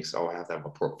 Everyone thinks, oh, I have to have a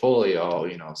portfolio,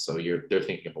 so they're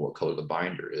thinking about what color the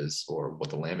binder is or what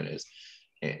the laminate is.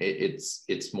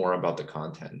 It's more about the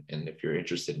content. And if you're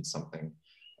interested in something,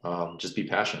 just be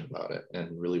passionate about it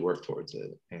and really work towards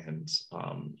it, and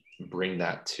bring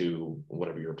that to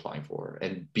whatever you're applying for,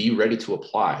 and be ready to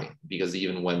apply, because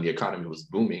even when the economy was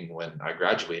booming, when I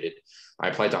graduated, I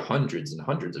applied to hundreds and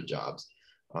hundreds of jobs,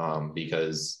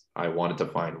 because I wanted to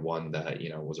find one that,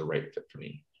 was a right fit for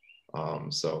me.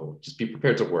 So just be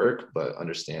prepared to work, but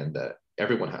understand that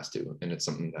everyone has to, and it's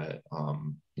something that,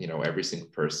 every single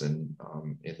person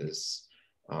in this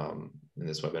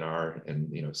webinar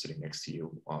and, sitting next to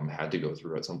you had to go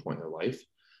through at some point in their life,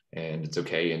 and it's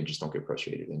okay, and just don't get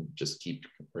frustrated and just keep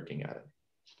working at it.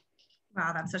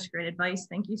 Wow, that's such great advice.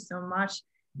 Thank you so much.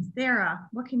 Sarah,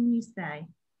 what can you say?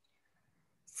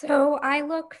 So I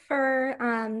look for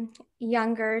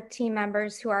younger team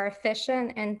members who are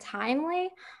efficient and timely,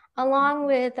 along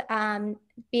with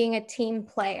being a team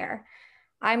player.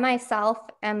 I myself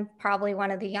am probably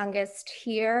one of the youngest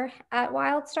here at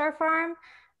Wildstar Farm.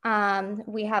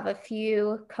 We have a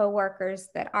few coworkers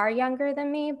that are younger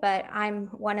than me, but I'm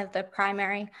one of the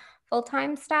primary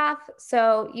full-time staff.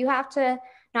 So you have to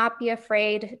not be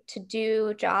afraid to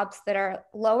do jobs that are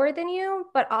lower than you,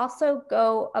 but also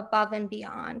go above and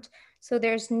beyond. So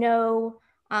there's no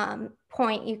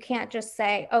point. You can't just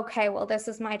say, okay, well, this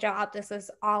is my job. This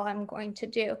is all I'm going to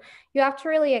do. You have to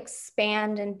really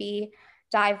expand and be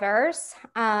diverse.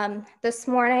 This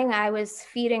morning I was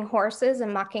feeding horses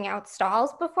and mucking out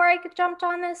stalls before I jumped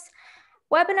on this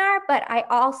webinar, but I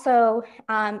also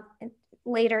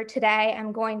later today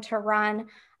I'm going to run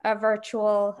a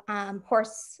virtual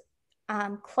horse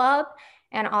club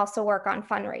and also work on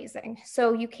fundraising.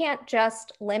 So you can't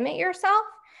just limit yourself.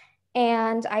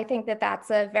 And I think that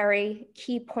that's a very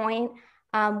key point.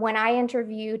 When I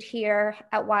interviewed here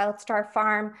at Wildstar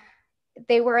Farm,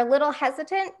 they were a little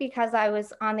hesitant because I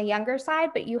was on the younger side,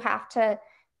 but you have to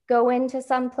go into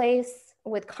some place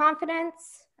with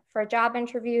confidence for job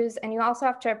interviews, and you also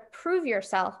have to prove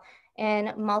yourself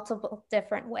in multiple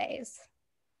different ways.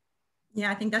 Yeah,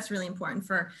 I think that's really important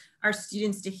for our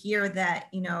students to hear that,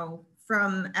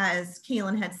 from, as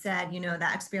Kaylin had said,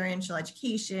 that experiential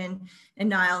education, and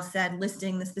Nyle said,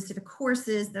 listing the specific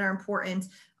courses that are important.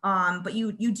 But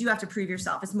you do have to prove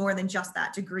yourself. It's more than just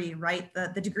that degree, right?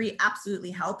 The degree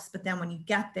absolutely helps, but then when you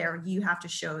get there, you have to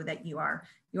show that you are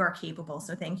capable.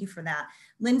 So thank you for that.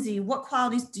 Lyndsey, what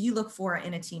qualities do you look for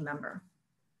in a team member?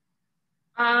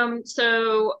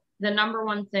 So the number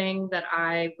one thing that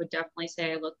I would definitely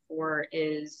say I look for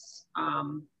is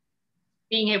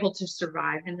being able to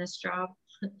survive in this job.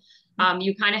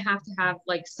 You kind of have to have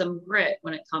like some grit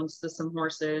when it comes to some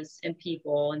horses and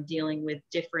people and dealing with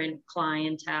different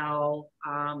clientele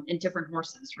and different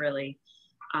horses, really.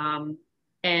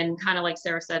 And kind of like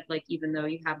Sarah said, like, even though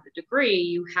you have the degree,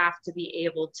 you have to be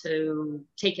able to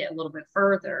take it a little bit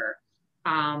further.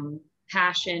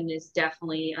 Passion is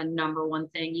definitely a number one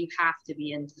thing. You have to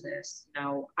be into this.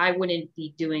 I wouldn't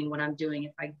be doing what I'm doing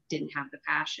if I didn't have the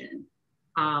passion.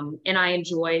 And I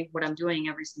enjoy what I'm doing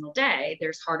every single day.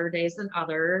 There's harder days than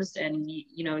others, and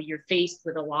you're faced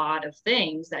with a lot of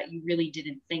things that you really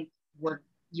didn't think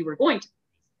you were going to.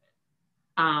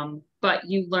 But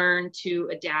you learn to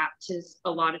adapt to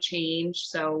a lot of change.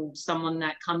 So someone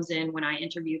that comes in, when I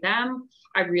interview them,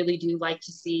 I really do like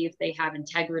to see if they have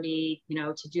integrity,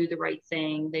 to do the right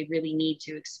thing. They really need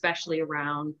to, especially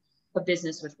around a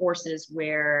business with horses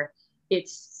where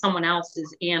it's someone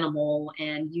else's animal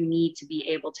and you need to be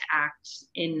able to act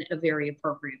in a very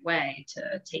appropriate way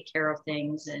to take care of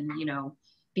things and,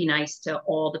 be nice to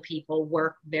all the people,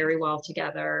 work very well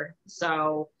together.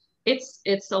 So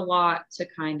it's a lot to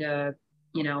kind of,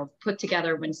 put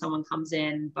together when someone comes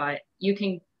in, but you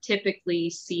can typically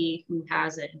see who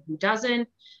has it and who doesn't.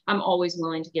 I'm always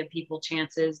willing to give people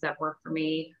chances that work for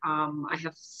me. I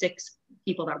have 6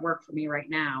 people that work for me right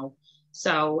now.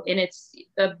 So, and it's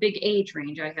a big age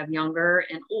range. I have younger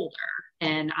and older,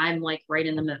 and I'm like right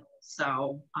in the middle.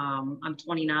 So I'm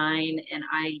 29 and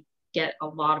I get a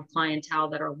lot of clientele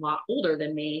that are a lot older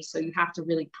than me. So you have to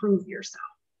really prove yourself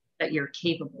that you're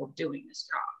capable of doing this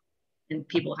job, and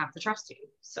people have to trust you.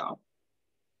 So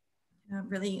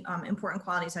really important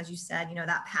qualities, as you said,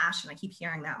 that passion. I keep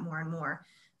hearing that more and more.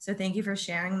 So thank you for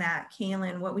sharing that.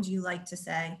 Kaylin, what would you like to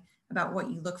say about what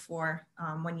you look for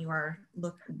when you are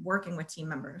working with team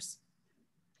members?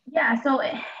 Yeah, so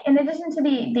in addition to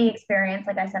the experience,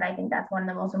 like I said, I think that's one of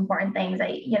the most important things.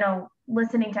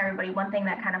 Listening to everybody, one thing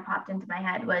that kind of popped into my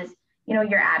head was,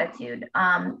 your attitude.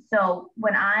 So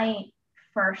when I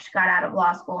first got out of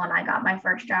law school and I got my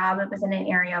first job, it was in an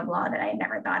area of law that I had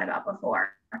never thought about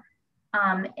before.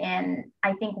 And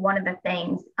I think one of the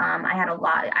things I had a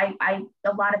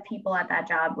lot of people at that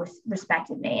job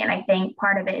respected me. And I think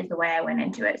part of it is the way I went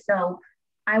into it. So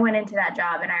I went into that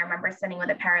job and I remember sitting with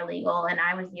a paralegal and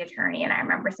I was the attorney. And I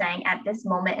remember saying, at this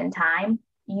moment in time,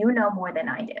 you know more than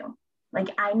I do. Like,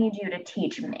 I need you to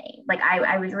teach me. Like,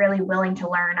 I was really willing to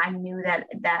learn. I knew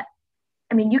that,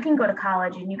 I mean, you can go to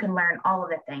college and you can learn all of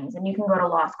the things, and you can go to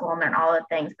law school and learn all of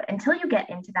the things, but until you get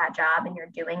into that job and you're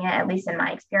doing it, at least in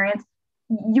my experience,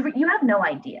 you have no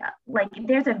idea. Like,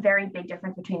 there's a very big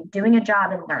difference between doing a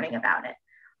job and learning about it,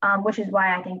 which is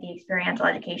why I think the experiential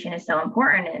education is so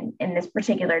important. And in this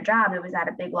particular job, it was at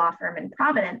a big law firm in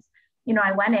Providence. You know,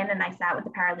 I went in and I sat with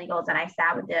the paralegals and I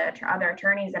sat with the other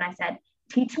attorneys and I said,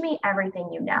 teach me everything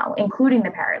you know, including the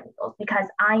paralegals, because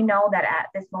I know that at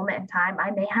this moment in time, I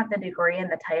may have the degree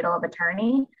and the title of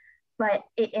attorney, but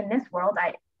in this world,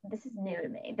 this is new to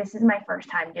me. This is my first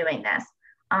time doing this.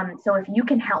 So if you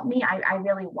can help me, I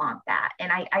really want that.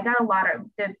 And I got a lot of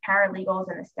the paralegals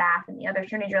and the staff and the other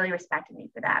attorneys really respected me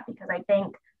for that, because I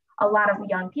think a lot of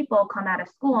young people come out of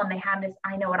school and they have this,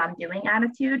 I know what I'm doing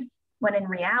attitude, when in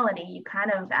reality, you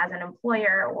kind of, as an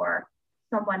employer or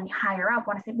someone higher up,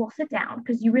 want to say, well, sit down,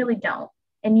 because you really don't.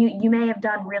 And you may have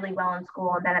done really well in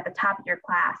school and been at the top of your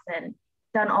class and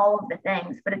done all of the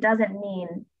things, but it doesn't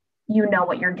mean you know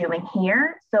what you're doing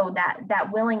here. So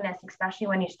that willingness, especially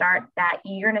when you start, that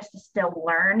eagerness to still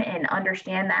learn and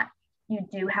understand that you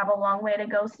do have a long way to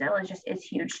go still is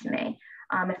huge to me.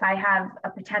 If I have a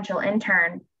potential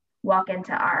intern walk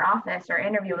into our office or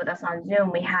interview with us on Zoom,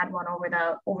 we had one over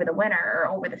the winter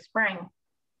or over the spring.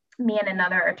 Me and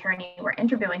another attorney were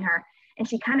interviewing her, and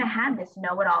she kind of had this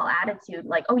know-it-all attitude,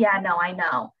 like, oh yeah, no, I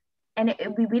know. And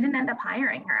we didn't end up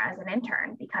hiring her as an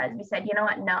intern because we said, you know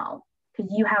what, no,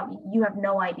 because you have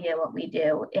no idea what we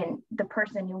do. And the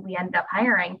person who we ended up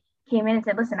hiring came in and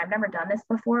said, listen, I've never done this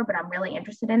before, but I'm really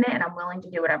interested in it and I'm willing to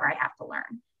do whatever I have to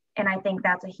learn. And I think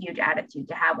that's a huge attitude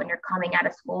to have when you're coming out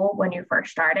of school, when you're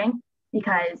first starting,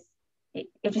 because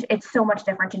it's so much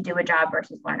different to do a job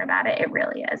versus learn about it. It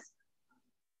really is.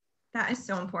 That is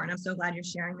so important. I'm so glad you're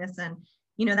sharing this. And,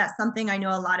 you know, that's something I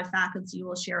know a lot of faculty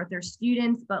will share with their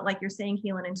students, but like you're saying,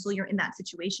 Kaylin, until you're in that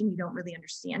situation, you don't really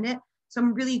understand it. So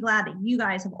I'm really glad that you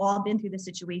guys have all been through the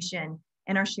situation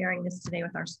and are sharing this today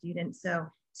with our students. So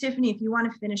Tiffany, if you want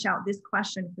to finish out this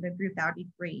question for the group, that would be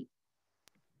great.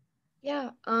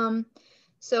 Yeah,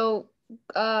 so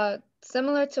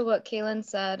similar to what Kaylin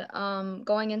said,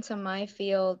 going into my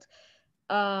field,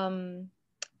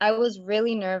 I was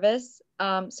really nervous.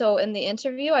 So in the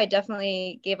interview, I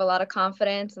definitely gave a lot of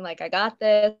confidence and like, I got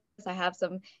this, I have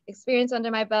some experience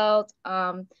under my belt.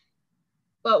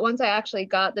 But once I actually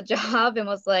got the job and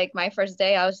was like my first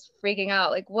day, I was freaking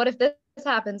out. Like, what if this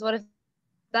happens? What if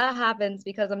that happens?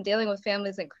 Because I'm dealing with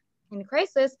families in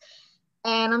crisis.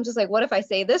 And I'm just like, what if I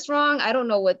say this wrong? I don't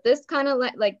know what this kind of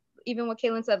like, even what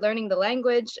Kaylin said, learning the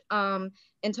language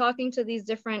and talking to these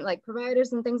different like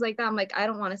providers and things like that. I'm like, I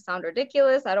don't want to sound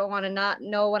ridiculous. I don't want to not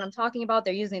know what I'm talking about.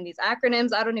 They're using these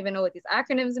acronyms. I don't even know what these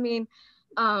acronyms mean.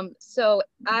 So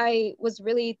I was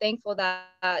really thankful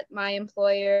that my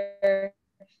employer,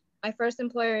 my first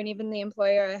employer, and even the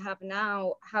employer I have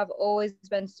now have always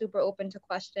been super open to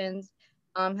questions.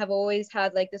 Have always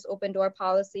had like this open door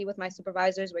policy with my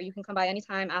supervisors where you can come by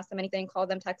anytime, ask them anything, call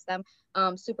them, text them,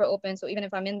 super open. So even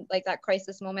if I'm in like that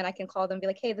crisis moment, I can call them and be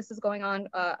like, hey, this is going on.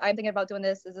 I'm thinking about doing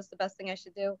this. Is this the best thing I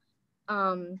should do?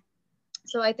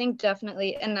 So I think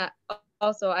definitely, and that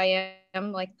also I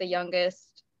am like the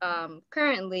youngest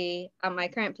currently on my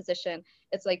current position.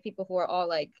 It's like people who are all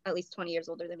like at least 20 years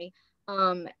older than me.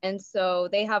 And so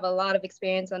they have a lot of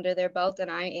experience under their belt,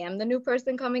 and I am the new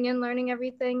person coming in learning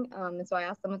everything. And so I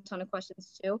asked them a ton of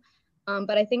questions too.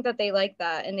 But I think that they like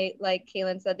that. And they, like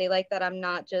Kaylin said, they like that I'm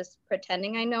not just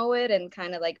pretending I know it and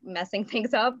kind of like messing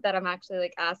things up, that I'm actually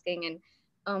like asking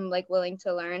and like willing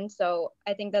to learn. So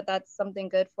I think that that's something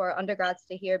good for undergrads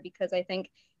to hear, because I think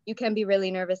you can be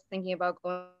really nervous thinking about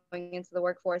going into the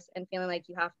workforce and feeling like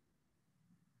you have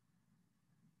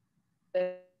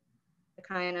to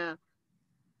kind of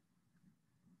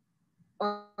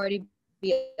already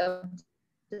be up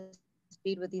to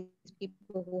speed with these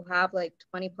people who have like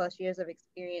 20 plus years of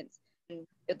experience, and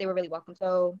they were really welcome.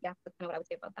 So yeah, that's kind of what I would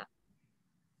say about that.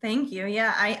 Thank you.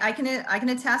 Yeah, I can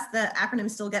attest that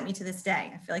acronyms still get me to this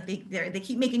day. I feel like they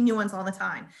keep making new ones all the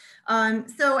time.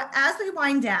 So as we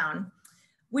wind down,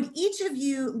 would each of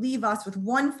you leave us with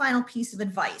one final piece of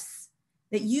advice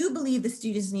that you believe the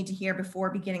students need to hear before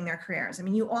beginning their careers? I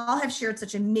mean, you all have shared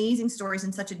such amazing stories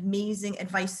and such amazing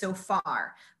advice so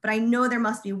far, but I know there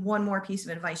must be one more piece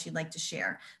of advice you'd like to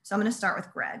share. So I'm going to start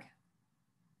with Greg.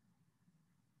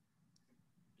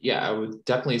 Yeah, I would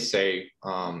definitely say,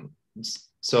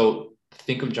 so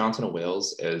think of Johnson &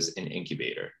 Wales as an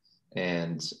incubator.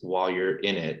 And while you're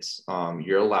in it,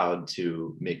 you're allowed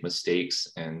to make mistakes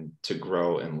and to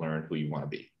grow and learn who you want to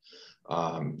be.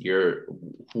 You're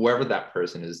whoever that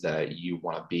person is that you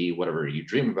want to be, whatever you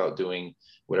dream about doing,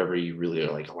 whatever you really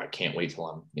are like, oh, I can't wait till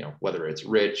I'm, you know, whether it's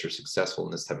rich or successful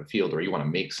in this type of field, or you want to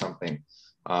make something,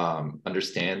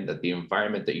 understand that the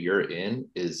environment that you're in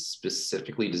is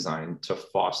specifically designed to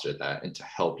foster that and to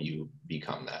help you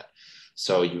become that.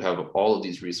 So you have all of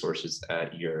these resources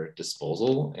at your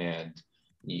disposal, and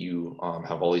you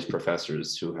have all these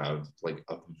professors who have like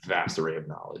a vast array of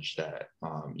knowledge that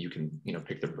you can, you know,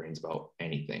 pick their brains about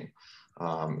anything.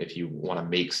 If you want to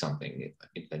make something,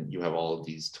 then you have all of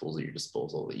these tools at your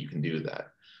disposal that you can do that.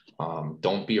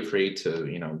 Don't be afraid to,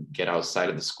 you know, get outside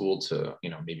of the school to, you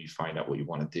know, maybe find out what you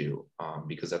want to do,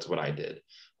 because that's what I did.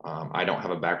 I don't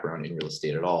have a background in real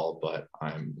estate at all, but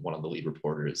I'm one of the lead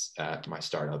reporters at my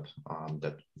startup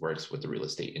that works with the real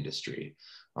estate industry.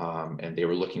 And they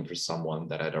were looking for someone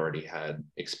that had already had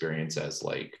experience as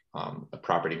like a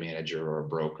property manager or a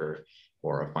broker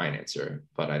or a financer,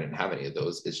 but I didn't have any of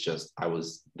those. It's just, I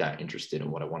was that interested in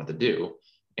what I wanted to do.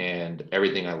 And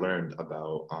everything I learned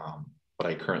about what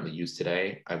I currently use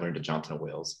today, I learned at Johnson &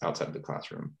 Wales outside of the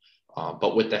classroom,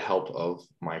 but with the help of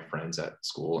my friends at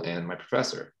school and my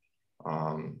professor.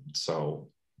 So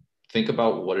think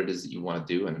about what it is that you want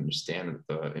to do and understand that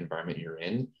the environment you're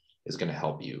in is going to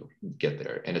help you get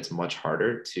there. And it's much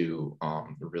harder to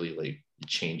really like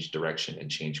change direction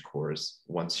and change course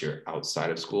once you're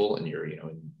outside of school and you're,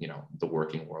 in, the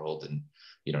working world, and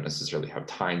you don't necessarily have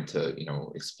time to,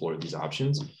 explore these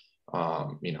options.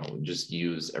 Just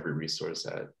use every resource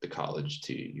at the college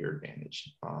to your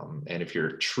advantage. And if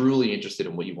you're truly interested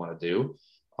in what you want to do,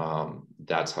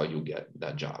 that's how you'll get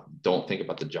that job. Don't think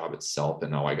about the job itself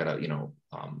and, oh, I gotta,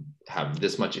 have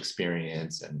this much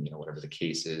experience and, whatever the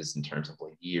case is in terms of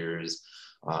like years.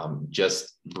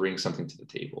 Just bring something to the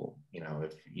table.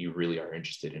 If you really are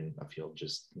interested in a field,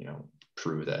 just,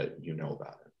 prove that you know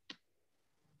about it.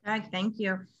 Greg, thank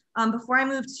you. Before I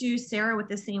move to Sarah with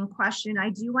the same question, I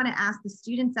do want to ask the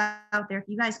students out there, if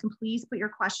you guys can please put your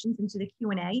questions into the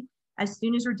Q&A. As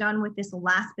soon as we're done with this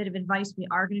last bit of advice, we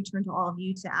are going to turn to all of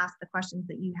you to ask the questions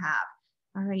that you have.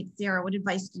 All right, Sarah, what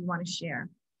advice do you want to share?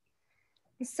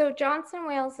 So Johnson &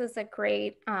 Wales is a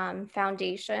great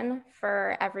foundation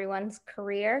for everyone's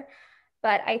career,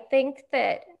 but I think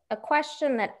that a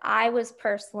question that I was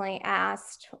personally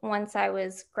asked once I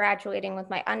was graduating with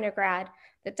my undergrad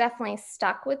that definitely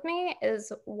stuck with me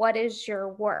is, what is your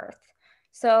worth?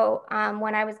 So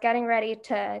when I was getting ready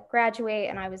to graduate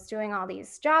and I was doing all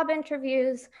these job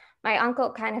interviews, my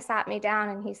uncle kind of sat me down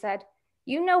and he said,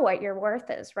 you know what your worth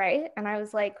is, right? And I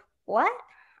was like, what?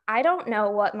 I don't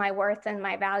know what my worth and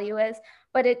my value is,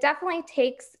 but it definitely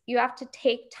you have to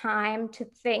take time to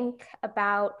think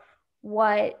about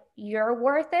what your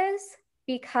worth is,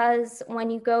 because when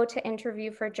you go to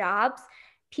interview for jobs,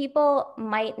 people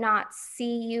might not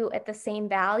see you at the same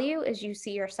value as you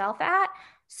see yourself at.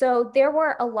 So there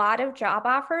were a lot of job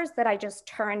offers that I just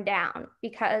turned down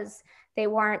because they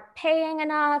weren't paying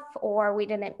enough or we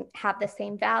didn't have the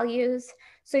same values.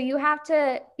 So you have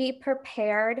to be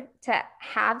prepared to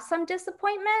have some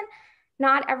disappointment.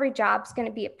 Not every job's going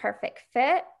to be a perfect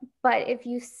fit, but if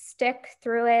you stick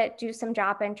through it, do some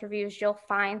job interviews, you'll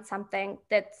find something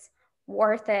that's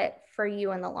worth it for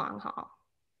you in the long haul.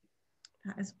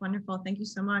 That is wonderful. Thank you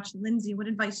so much. Lyndsey, what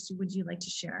advice would you like to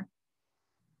share?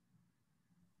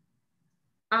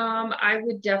 I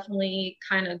would definitely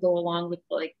kind of go along with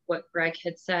like what Greg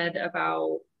had said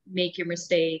about make your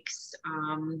mistakes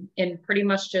and pretty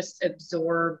much just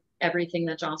absorb everything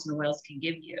that Johnson & Wales can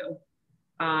give you.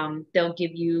 They'll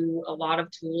give you a lot of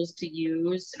tools to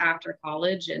use after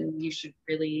college, and you should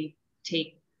really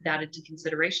take that into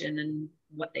consideration and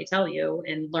what they tell you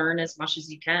and learn as much as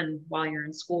you can while you're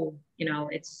in school.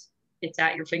 It's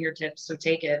at your fingertips, so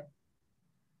take it.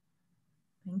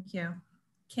 Thank you.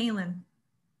 Kaylin.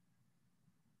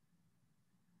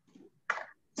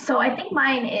 So I think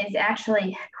mine is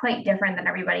actually quite different than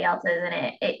everybody else's,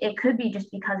 and it could be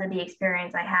just because of the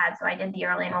experience I had. So I did the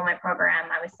early enrollment program.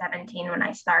 I was 17 when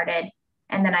I started,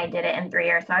 and then I did it in 3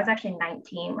 years. So I was actually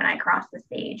 19 when I crossed the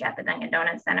stage at the Dunkin'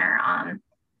 Donuts Center.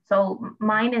 So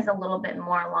mine is a little bit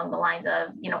more along the lines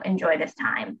of, enjoy this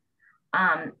time.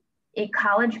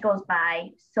 college goes by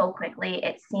so quickly.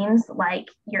 It seems like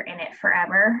you're in it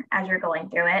forever as you're going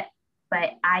through it.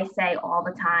 But I say all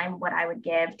the time what I would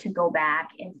give to go back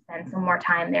and spend some more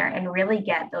time there and really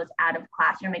get those out of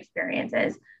classroom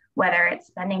experiences, whether it's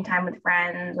spending time with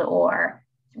friends or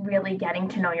really getting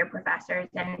to know your professors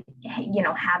and, you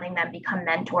know, having them become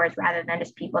mentors rather than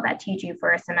just people that teach you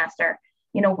for a semester,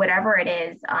 you know, whatever it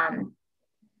is.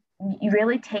 You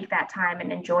really take that time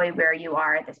and enjoy where you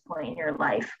are at this point in your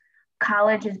life.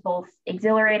 College is both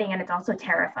exhilarating and it's also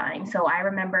terrifying. So I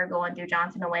remember going through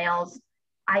Johnson & Wales.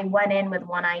 I went in with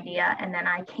one idea and then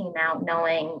I came out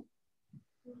knowing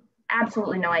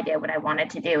absolutely no idea what I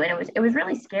wanted to do. And it was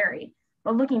really scary.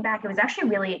 But looking back, it was actually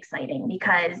really exciting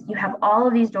because you have all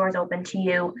of these doors open to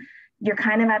you. You're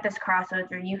kind of at this crossroads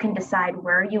where you can decide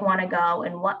where you want to go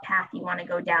and what path you want to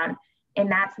go down. And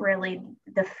that's really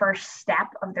the first step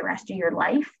of the rest of your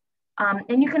life.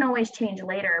 And you can always change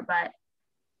later, but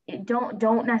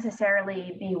don't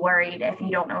necessarily be worried if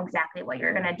you don't know exactly what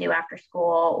you're going to do after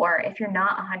school, or if you're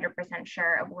not 100%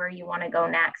 sure of where you want to go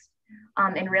next,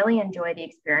 and really enjoy the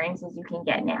experiences you can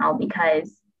get now,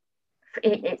 because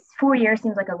it's 4 years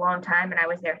seems like a long time, and I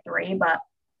was there 3, but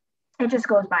it just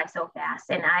goes by so fast.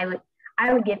 And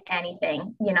I would give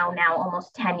anything, you know, now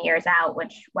almost 10 years out,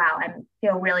 which, wow, I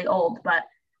feel really old, but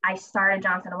I started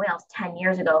Johnson & Wales 10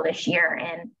 years ago this year,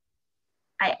 and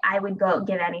I would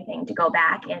give anything to go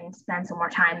back and spend some more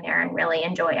time there and really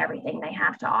enjoy everything they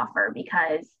have to offer,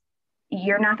 because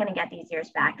you're not going to get these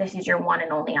years back. This is your one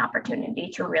and only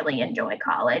opportunity to really enjoy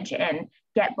college and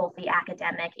get both the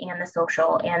academic and the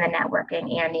social and the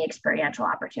networking and the experiential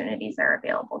opportunities that are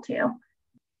available to you.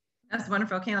 That's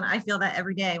wonderful, Kaylin. I feel that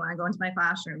every day when I go into my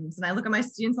classrooms and I look at my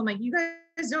students, I'm like, you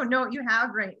guys don't know what you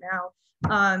have right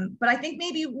now. But I think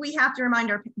maybe we have to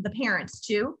remind the parents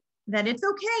too, that it's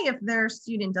okay if their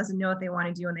student doesn't know what they want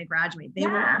to do when they graduate. They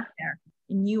will be there.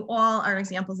 And you all are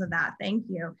examples of that. Thank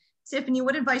you. Tiffany,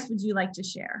 what advice would you like to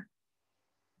share?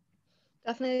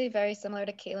 Definitely very similar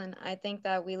to Kaylin. I think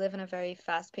that we live in a very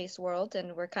fast-paced world,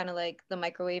 and we're kind of like the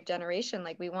microwave generation.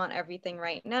 Like, we want everything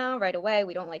right now, right away.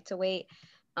 We don't like to wait.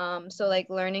 So like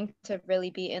learning to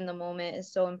really be in the moment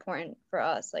is so important for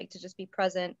us, like to just be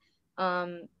present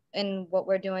in what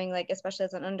we're doing, like especially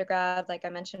as an undergrad, like I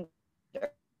mentioned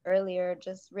earlier,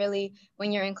 just really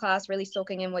when you're in class, really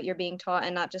soaking in what you're being taught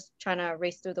and not just trying to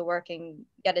race through the work and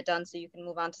get it done so you can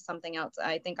move on to something else.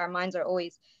 I think our minds are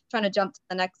always trying to jump to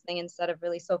the next thing instead of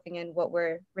really soaking in what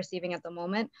we're receiving at the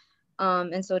moment.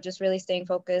 And so just really staying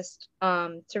focused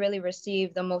to really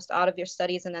receive the most out of your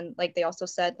studies. And then like they also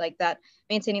said, like that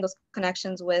maintaining those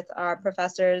connections with our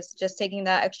professors, just taking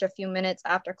that extra few minutes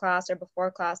after class or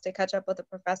before class to catch up with a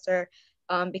professor,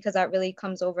 because that really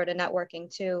comes over to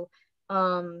networking too.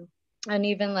 And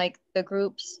even like the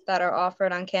groups that are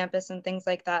offered on campus and things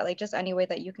like that, like just any way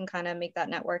that you can kind of make that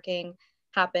networking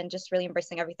happen, just really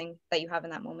embracing everything that you have in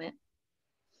that moment.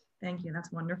 Thank you.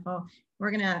 That's wonderful.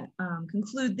 We're going to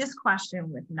conclude this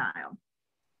question with Nyle.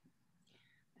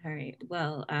 All right.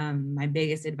 Well, my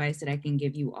biggest advice that I can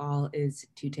give you all is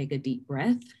to take a deep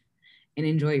breath and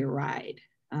enjoy your ride,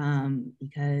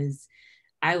 because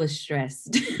I was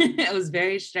stressed. I was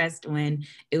very stressed when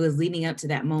it was leading up to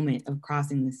that moment of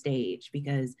crossing the stage,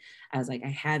 because I was like, I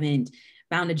haven't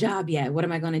found a job yet. What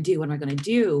am I going to do? What am I going to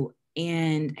do?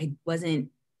 And I wasn't,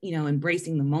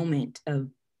 embracing the moment of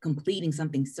completing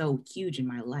something so huge in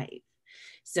my life.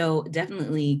 So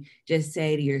definitely just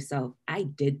say to yourself, I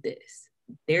did this.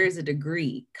 There's a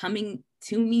degree coming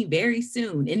to me very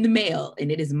soon in the mail,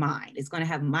 and it is mine. It's going to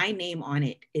have my name on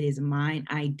it. It is mine.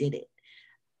 I did it.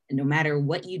 And no matter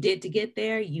what you did to get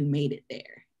there, you made it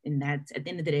there. And that's, at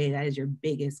the end of the day, that is your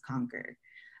biggest conquer.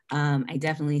 I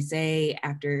definitely say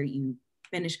after you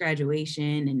finish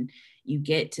graduation and you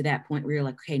get to that point where you're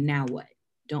like, okay, now what?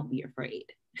 Don't be afraid.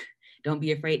 Don't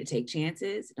be afraid to take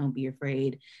chances. Don't be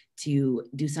afraid to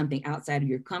do something outside of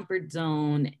your comfort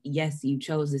zone. Yes, you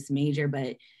chose this major,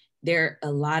 but there are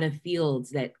a lot of fields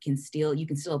that you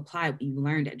can still apply what you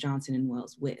learned at Johnson &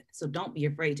 Wales with. So don't be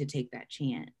afraid to take that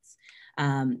chance.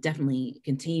 Definitely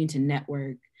continue to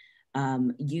network,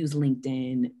 use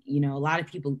LinkedIn. A lot of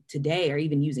people today are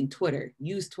even using Twitter.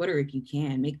 Use Twitter if you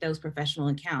can. Make those professional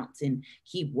accounts and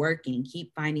keep working,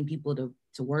 keep finding people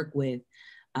to work with.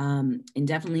 And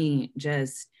definitely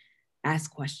just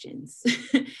ask questions.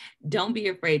 Don't be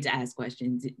afraid to ask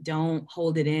questions. Don't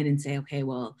hold it in and say, okay,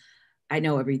 well, I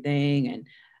know everything and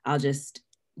I'll just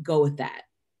go with that.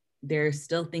 There's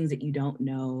still things that you don't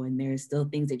know, and there's still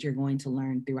things that you're going to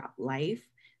learn throughout life.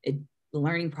 The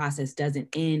learning process doesn't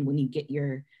end when you get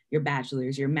your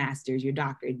bachelor's, your master's, your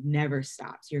doctorate. It never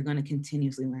stops. You're going to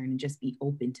continuously learn, and just be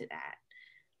open to that.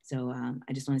 So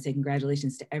I just want to say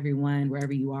congratulations to everyone,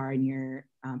 wherever you are in your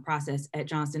process at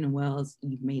Johnson & Wales,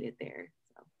 you've made it there.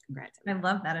 So congrats. I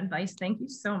love that advice. Thank you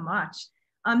so much.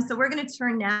 So we're going to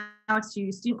turn now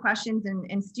to student questions,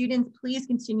 and students, please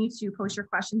continue to post your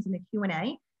questions in the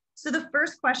Q&A. So the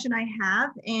first question I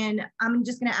have, and I'm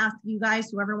just going to ask you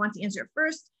guys, whoever wants to answer it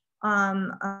first,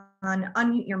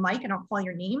 unmute your mic and I'll call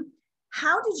your name.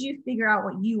 How did you figure out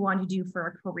what you want to do for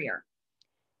a career?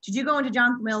 Did you go into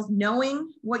Johnson & Wales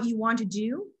knowing what you want to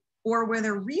do, or were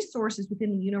there resources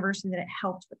within the university that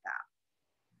helped with that?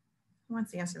 Who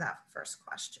wants to answer that first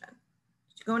question?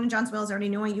 Did you go into Johnson & Wales already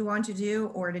knowing what you want to do,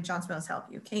 or did Johnson & Wales help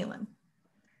you? Kaylin.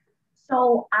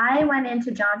 So I went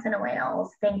into Johnson &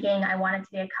 Wales thinking I wanted to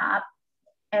be a cop.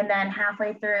 And then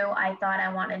halfway through, I thought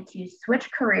I wanted to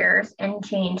switch careers and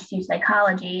change to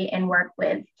psychology and work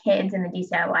with kids in the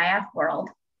DCIYF world,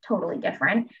 totally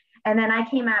different. And then I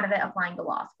came out of it applying to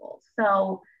law school.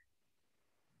 So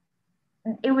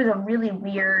it was a really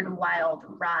weird, wild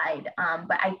ride.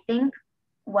 But I think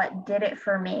what did it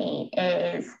for me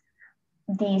is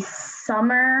the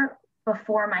summer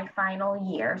before my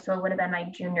final year. So it would have been my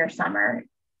junior summer.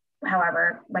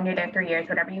 However, when you're there 3 years,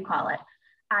 whatever you call it,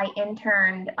 I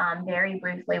interned very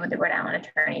briefly with the Rhode Island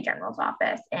Attorney General's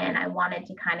office. And I wanted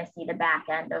to kind of see the back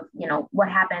end of, you know, what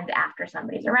happens after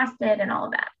somebody's arrested and all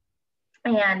of that.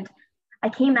 And I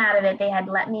came out of it, they had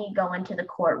let me go into the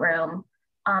courtroom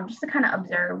just to kind of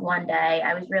observe one day.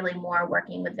 I was really more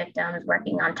working with victims,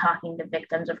 working on talking to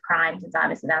victims of crimes. It's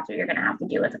obviously that's what you're going to have to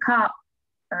do as a cop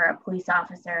or a police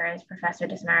officer, as Professor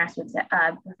Desmarais would say,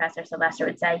 Professor Sylvester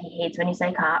would say, he hates when you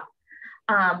say cop.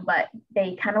 But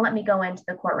they kind of let me go into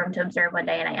the courtroom to observe one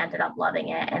day, and I ended up loving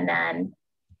it. And then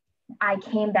I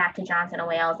came back to Johnson &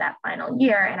 Wales that final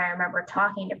year, and I remember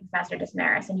talking to Professor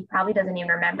Desmarais, and he probably doesn't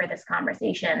even remember this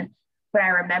conversation, but I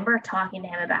remember talking to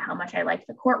him about how much I liked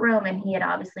the courtroom, and he had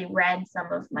obviously read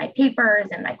some of my papers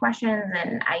and my questions,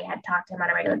 and I had talked to him on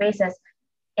a regular basis.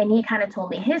 And he kind of told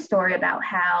me his story about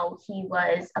how he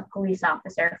was a police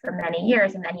officer for many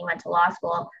years, and then he went to law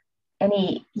school. And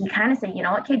he kind of said, you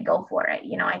know what, kid, go for it.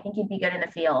 You know, I think you'd be good in the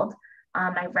field.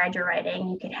 I've read your writing.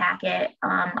 You could hack it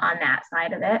on that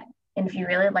side of it. And if you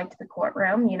really liked the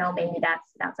courtroom, you know, maybe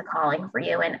that's a calling for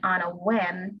you. And on a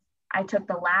whim, I took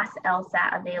the last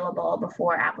LSAT available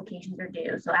before applications are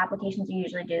due. So applications are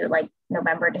usually due like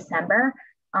November, December.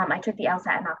 I took the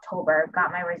LSAT in October,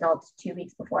 got my results 2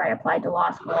 weeks before I applied to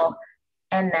law school.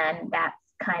 And then that's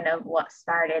kind of what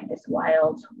started this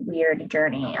wild, weird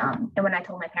journey. And when I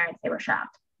told my parents, they were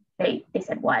shocked. They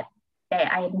said, what?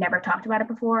 I had never talked about it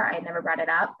before. I had never brought it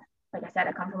up. Like I said,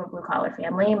 I come from a blue collar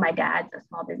family. My dad's a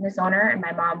small business owner and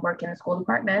my mom worked in the school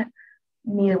department.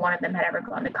 Neither one of them had ever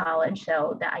gone to college.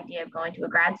 So the idea of going to a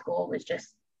grad school was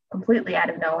just completely out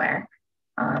of nowhere.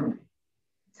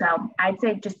 So I'd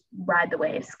say just ride the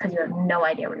waves because you have no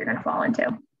idea what you're going to fall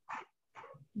into.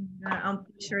 I'll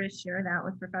be sure to share that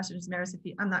with Professor Desmarais.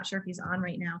 I'm not sure if he's on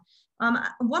right now.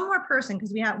 One more person,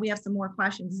 because we have some more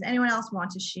questions. Does anyone else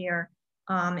want to share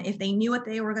if they knew what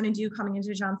they were going to do coming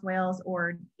into Johnson & Wales,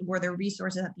 or were there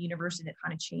resources at the university that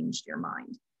kind of changed your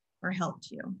mind or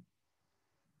helped you?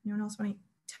 Anyone else want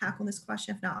to tackle this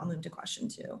question? If not, I'll move to question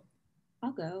 2.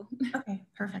 I'll go. Okay,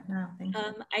 perfect. No, thank you.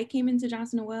 I came into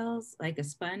Johnson & Wales like a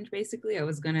sponge, basically. I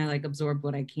was gonna like absorb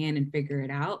what I can and figure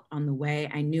it out on the way.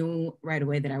 I knew right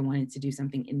away that I wanted to do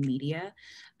something in media.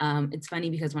 It's funny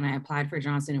because when I applied for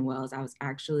Johnson & Wales, I was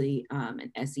actually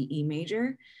an SEE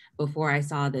major before I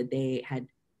saw that they had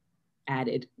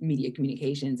added media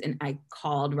communications, and I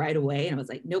called right away and I was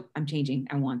like, nope, I'm changing.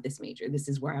 I want this major. This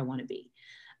is where I want to be.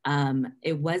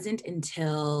 It wasn't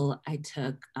until I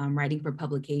took writing for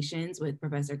publications with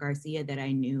Professor Garcia that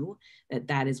I knew that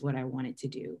that is what I wanted to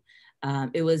do.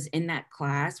 It was in that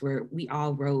class where we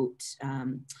all wrote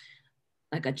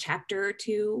like a chapter or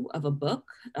 2 of a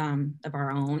book of our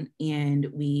own, and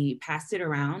we passed it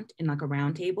around in like a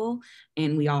round table,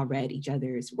 and we all read each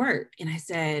other's work. And I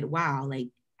said, wow, like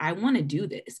I want to do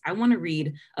this. I want to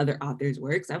read other authors'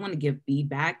 works. I want to give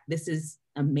feedback. This is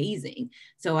amazing.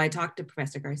 So I talked to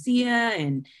Professor Garcia,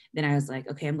 and then I was like,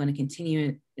 okay, I'm going to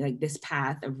continue like this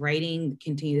path of writing,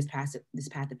 continue this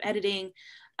path of editing.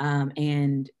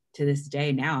 And to this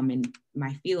day now I'm in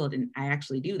my field and I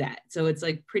actually do that. So it's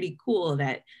like pretty cool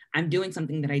that I'm doing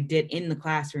something that I did in the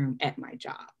classroom at my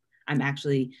job. I'm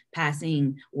actually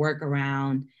passing work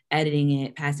around, editing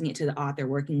it, passing it to the author,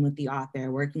 working with the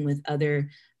author, working with other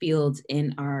fields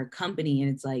in our company.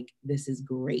 And it's like, this is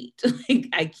great. Like,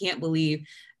 I can't believe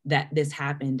that this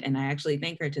happened. And I actually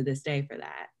thank her to this day for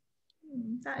that.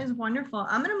 That is wonderful.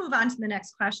 I'm going to move on to the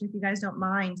next question if you guys don't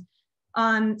mind.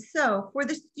 So for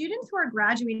the students who are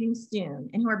graduating soon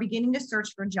and who are beginning to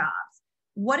search for jobs,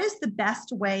 what is the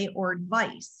best way or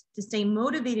advice to stay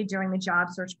motivated during the job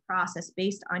search process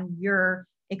based on your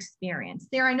experience?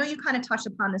 Sarah, I know you kind of touched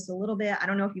upon this a little bit. I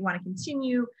don't know if you want to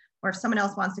continue or if someone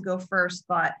else wants to go first,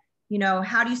 but you know,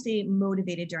 how do you stay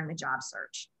motivated during the job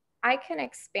search? I can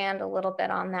expand a little bit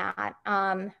on that.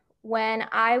 When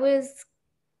I was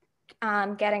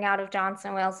getting out of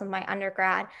Johnson & Wales in my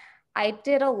undergrad, I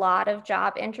did a lot of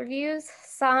job interviews.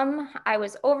 Some I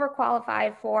was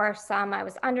overqualified for, some I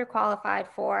was underqualified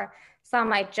for,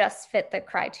 some I just fit the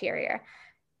criteria.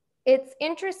 It's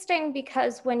interesting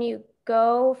because when you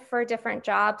go for different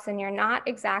jobs and you're not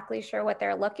exactly sure what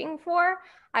they're looking for,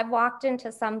 I've walked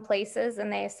into some places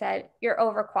and they said, you're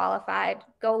overqualified,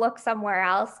 go look somewhere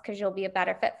else because you'll be a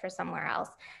better fit for somewhere else.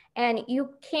 And you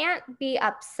can't be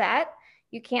upset.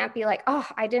 You can't be like, oh,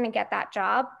 I didn't get that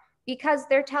job, because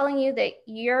they're telling you that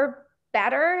you're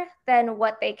better than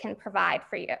what they can provide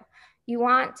for you. You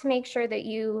want to make sure that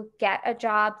you get a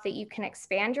job that you can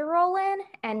expand your role in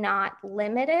and not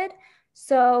limited.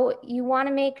 So you want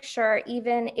to make sure,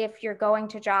 even if you're going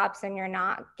to jobs and you're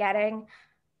not getting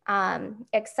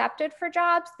accepted for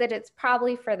jobs, that it's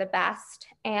probably for the best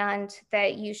and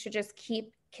that you should just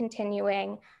keep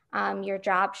continuing your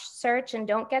job search and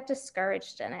don't get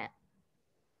discouraged in it.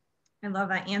 I love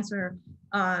that answer.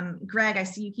 Greg, I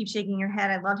see you keep shaking your head.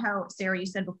 I love how, Sarah, you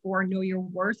said before, know your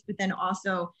worth, but then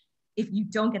also, if you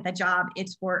don't get the job,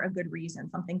 it's for a good reason.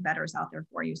 Something better is out there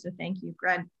for you. So thank you.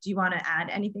 Greg, do you want to add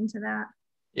anything to that?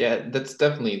 Yeah, that's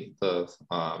definitely the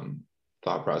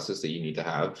thought process that you need to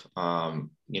have.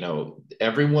 You know,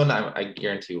 everyone, I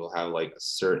guarantee, will have like a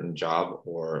certain job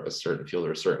or a certain field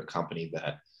or a certain company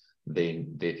that they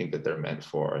think that they're meant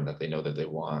for and that they know that they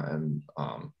want. And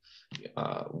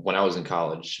when I was in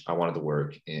college, I wanted to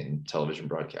work in television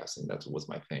broadcasting. That was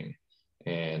my thing.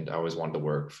 And I always wanted to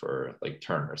work for like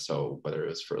Turner. So whether it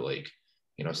was for like,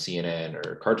 you know, CNN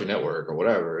or Cartoon Network or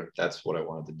whatever, that's what I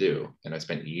wanted to do. And I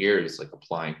spent years like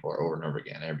applying for it over and over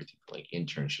again, everything from like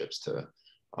internships to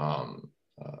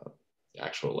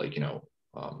actual like, you know,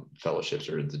 fellowships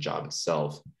or the job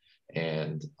itself.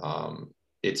 And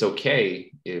it's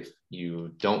okay if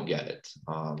you don't get it,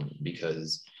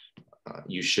 because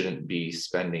you shouldn't be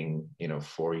spending, you know,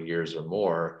 4 years or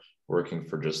more working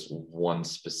for just one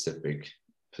specific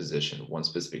position, one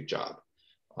specific job.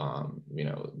 You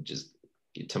know, just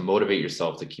to motivate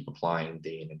yourself to keep applying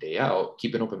day in and day out,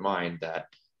 keep an open mind that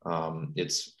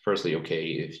it's firstly okay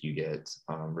if you get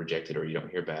rejected or you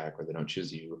don't hear back or they don't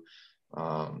choose you.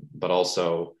 But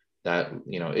also that,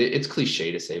 you know, it's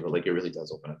cliche to say, but like it really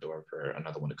does open a door for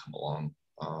another one to come along.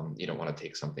 You don't want to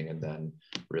take something and then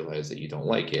realize that you don't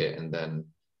like it. And then,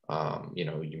 you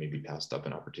know, you maybe passed up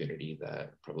an opportunity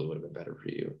that probably would have been better for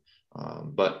you.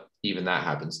 But even that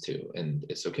happens too. And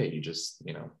it's okay. You just,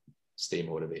 you know, stay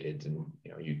motivated and,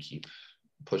 you know, you keep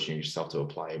pushing yourself to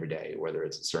apply every day, whether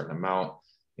it's a certain amount,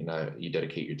 you know, you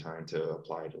dedicate your time to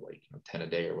apply to like, you know, 10 a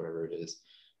day or whatever it is.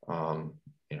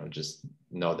 You know, just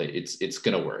know that it's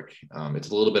going to work. It's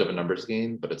a little bit of a numbers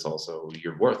game, but it's also,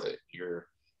 you're worth it. You're,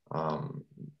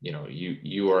 you know,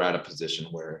 you are at a position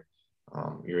where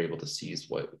you're able to seize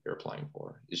what you're applying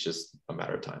for. It's just a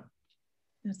matter of time.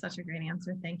 That's such a great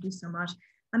answer. Thank you so much.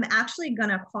 I'm actually going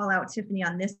to call out Tiffany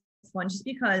on this one, just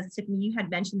because Tiffany, you had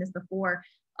mentioned this before.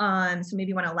 So maybe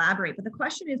you want to elaborate, but the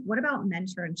question is, what about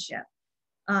mentorship?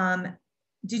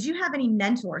 Did you have any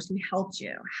mentors who helped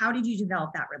you? How did you develop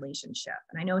that relationship?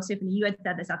 And I know, Tiffany, you had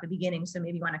said this at the beginning, so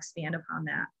maybe you want to expand upon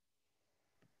that.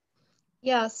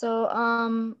 Yeah, so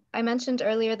I mentioned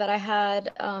earlier that I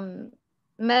had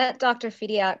met Dr.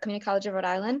 Feedy at Community College of Rhode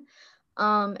Island.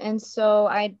 And so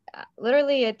I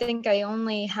think I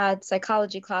only had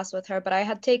psychology class with her, but I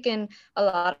had taken a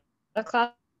lot of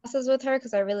classes with her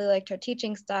because I really liked her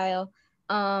teaching style.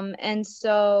 And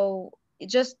so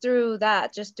just through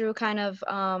kind of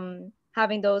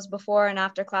having those before and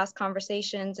after class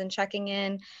conversations and checking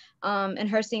in, and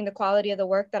her seeing the quality of the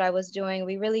work that I was doing,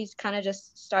 we really kind of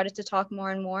just started to talk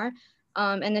more and more.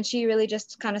 And then she really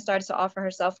just kind of started to offer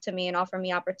herself to me and offer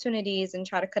me opportunities and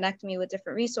try to connect me with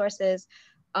different resources.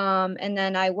 And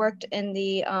then I worked in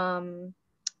the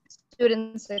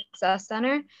Student Success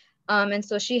Center. And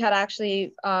so she had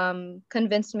actually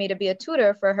convinced me to be a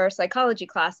tutor for her psychology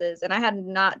classes. And I had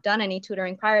not done any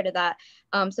tutoring prior to that.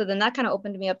 So then that kind of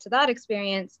opened me up to that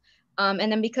experience.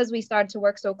 And then because we started to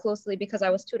work so closely, because I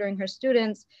was tutoring her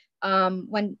students,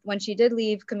 when she did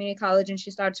leave community college and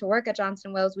she started to work at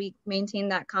Johnson & Wales, we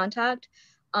maintained that contact.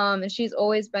 And she's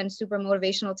always been super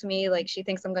motivational to me. Like, she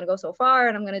thinks I'm going to go so far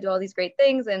and I'm going to do all these great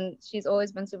things. And she's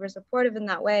always been super supportive in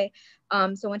that way.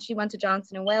 So when she went to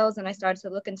Johnson & Wales and I started to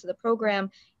look into the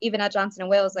program, even at Johnson &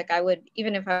 Wales, like, I would,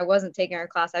 even if I wasn't taking her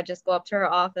class, I'd just go up to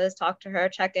her office, talk to her,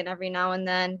 check in every now and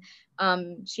then.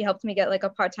 She helped me get like a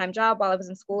part-time job while I was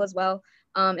in school as well.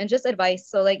 And just advice.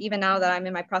 So like, even now that I'm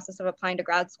in my process of applying to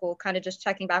grad school, kind of just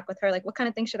checking back with her, like, what kind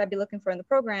of things should I be looking for in the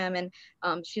program?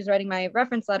 And she's writing my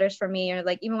reference letters for me, or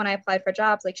like, even when I applied for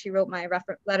jobs, like, she wrote my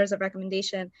letters of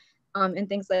recommendation and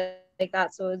things like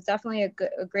that. So it's definitely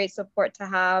a great support to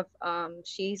have.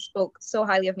 She spoke so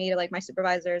highly of me to like my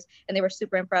supervisors, and they were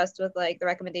super impressed with like the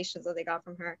recommendations that they got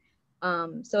from her.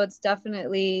 So it's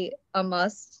definitely a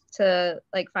must to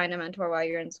like find a mentor while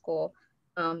you're in school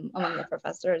among the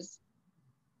professors.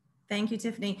 Thank you,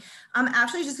 Tiffany. I'm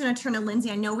actually just going to turn to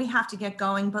Lyndsey. I know we have to get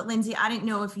going, but Lyndsey, I didn't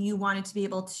know if you wanted to be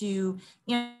able to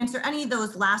answer any of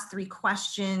those last 3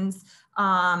 questions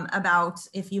about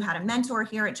if you had a mentor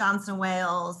here at Johnson &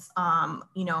 Wales,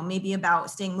 you know, maybe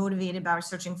about staying motivated, about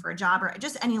searching for a job, or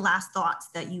just any last thoughts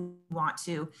that you want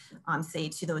to say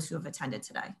to those who have attended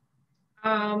today.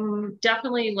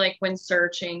 Definitely, like, when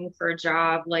searching for a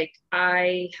job, like,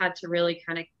 I had to really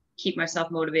kind of keep myself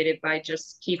motivated by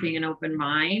just keeping an open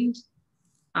mind.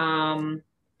 And,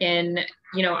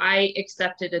 you know, I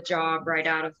accepted a job right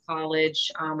out of college.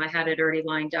 I had it already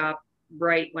lined up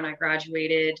right when I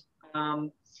graduated.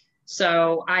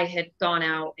 So I had gone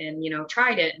out and, you know,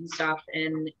 tried it and stuff,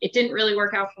 and it didn't really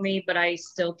work out for me, but I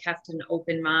still kept an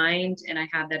open mind and I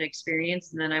had that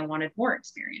experience, and then I wanted more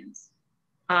experience.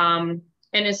 And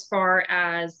as far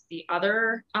as the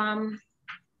other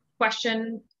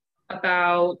question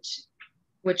about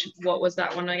what was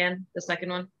that one again? The second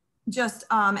one? Just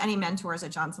any mentors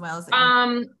at Johnson & Wales?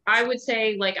 I would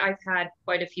say, like, I've had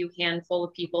quite a few handful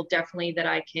of people definitely that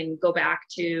I can go back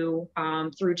to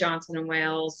through Johnson &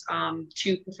 Wales,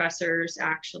 2 professors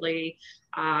actually.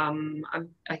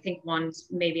 I think one's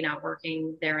maybe not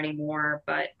working there anymore,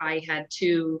 but I had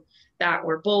 2 that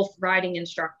were both riding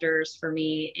instructors for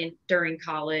me during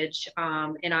college,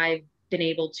 and I've been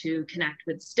able to connect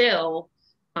with still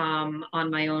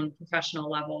on my own professional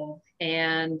level.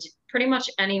 And pretty much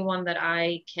anyone that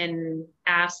I can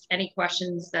ask any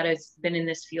questions that has been in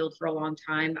this field for a long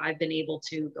time, I've been able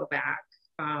to go back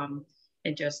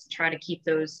and just try to keep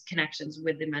those connections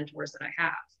with the mentors that I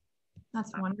have.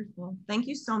 That's wonderful. Thank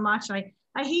you so much. I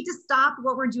hate to stop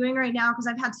what we're doing right now because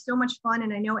I've had so much fun,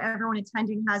 and I know everyone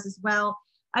attending has as well.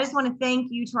 I just want to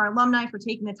thank you to our alumni for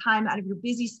taking the time out of your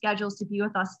busy schedules to be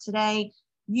with us today.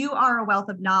 You are a wealth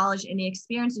of knowledge, and the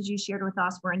experiences you shared with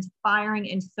us were inspiring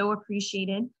and so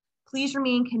appreciated. Please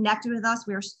remain connected with us.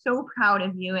 We are so proud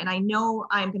of you. And I know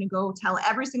I'm going to go tell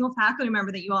every single faculty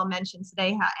member that you all mentioned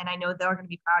today, and I know they're going to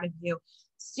be proud of you.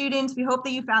 Students, we hope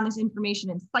that you found this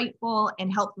information insightful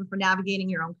and helpful for navigating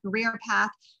your own career path.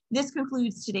 This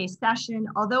concludes today's session.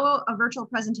 Although a virtual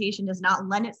presentation does not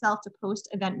lend itself to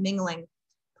post-event mingling,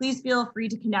 please feel free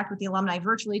to connect with the alumni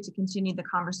virtually to continue the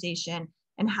conversation,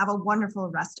 and have a wonderful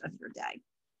rest of your day.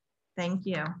 Thank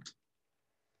you.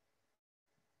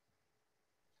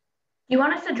 You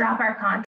want us to drop our content?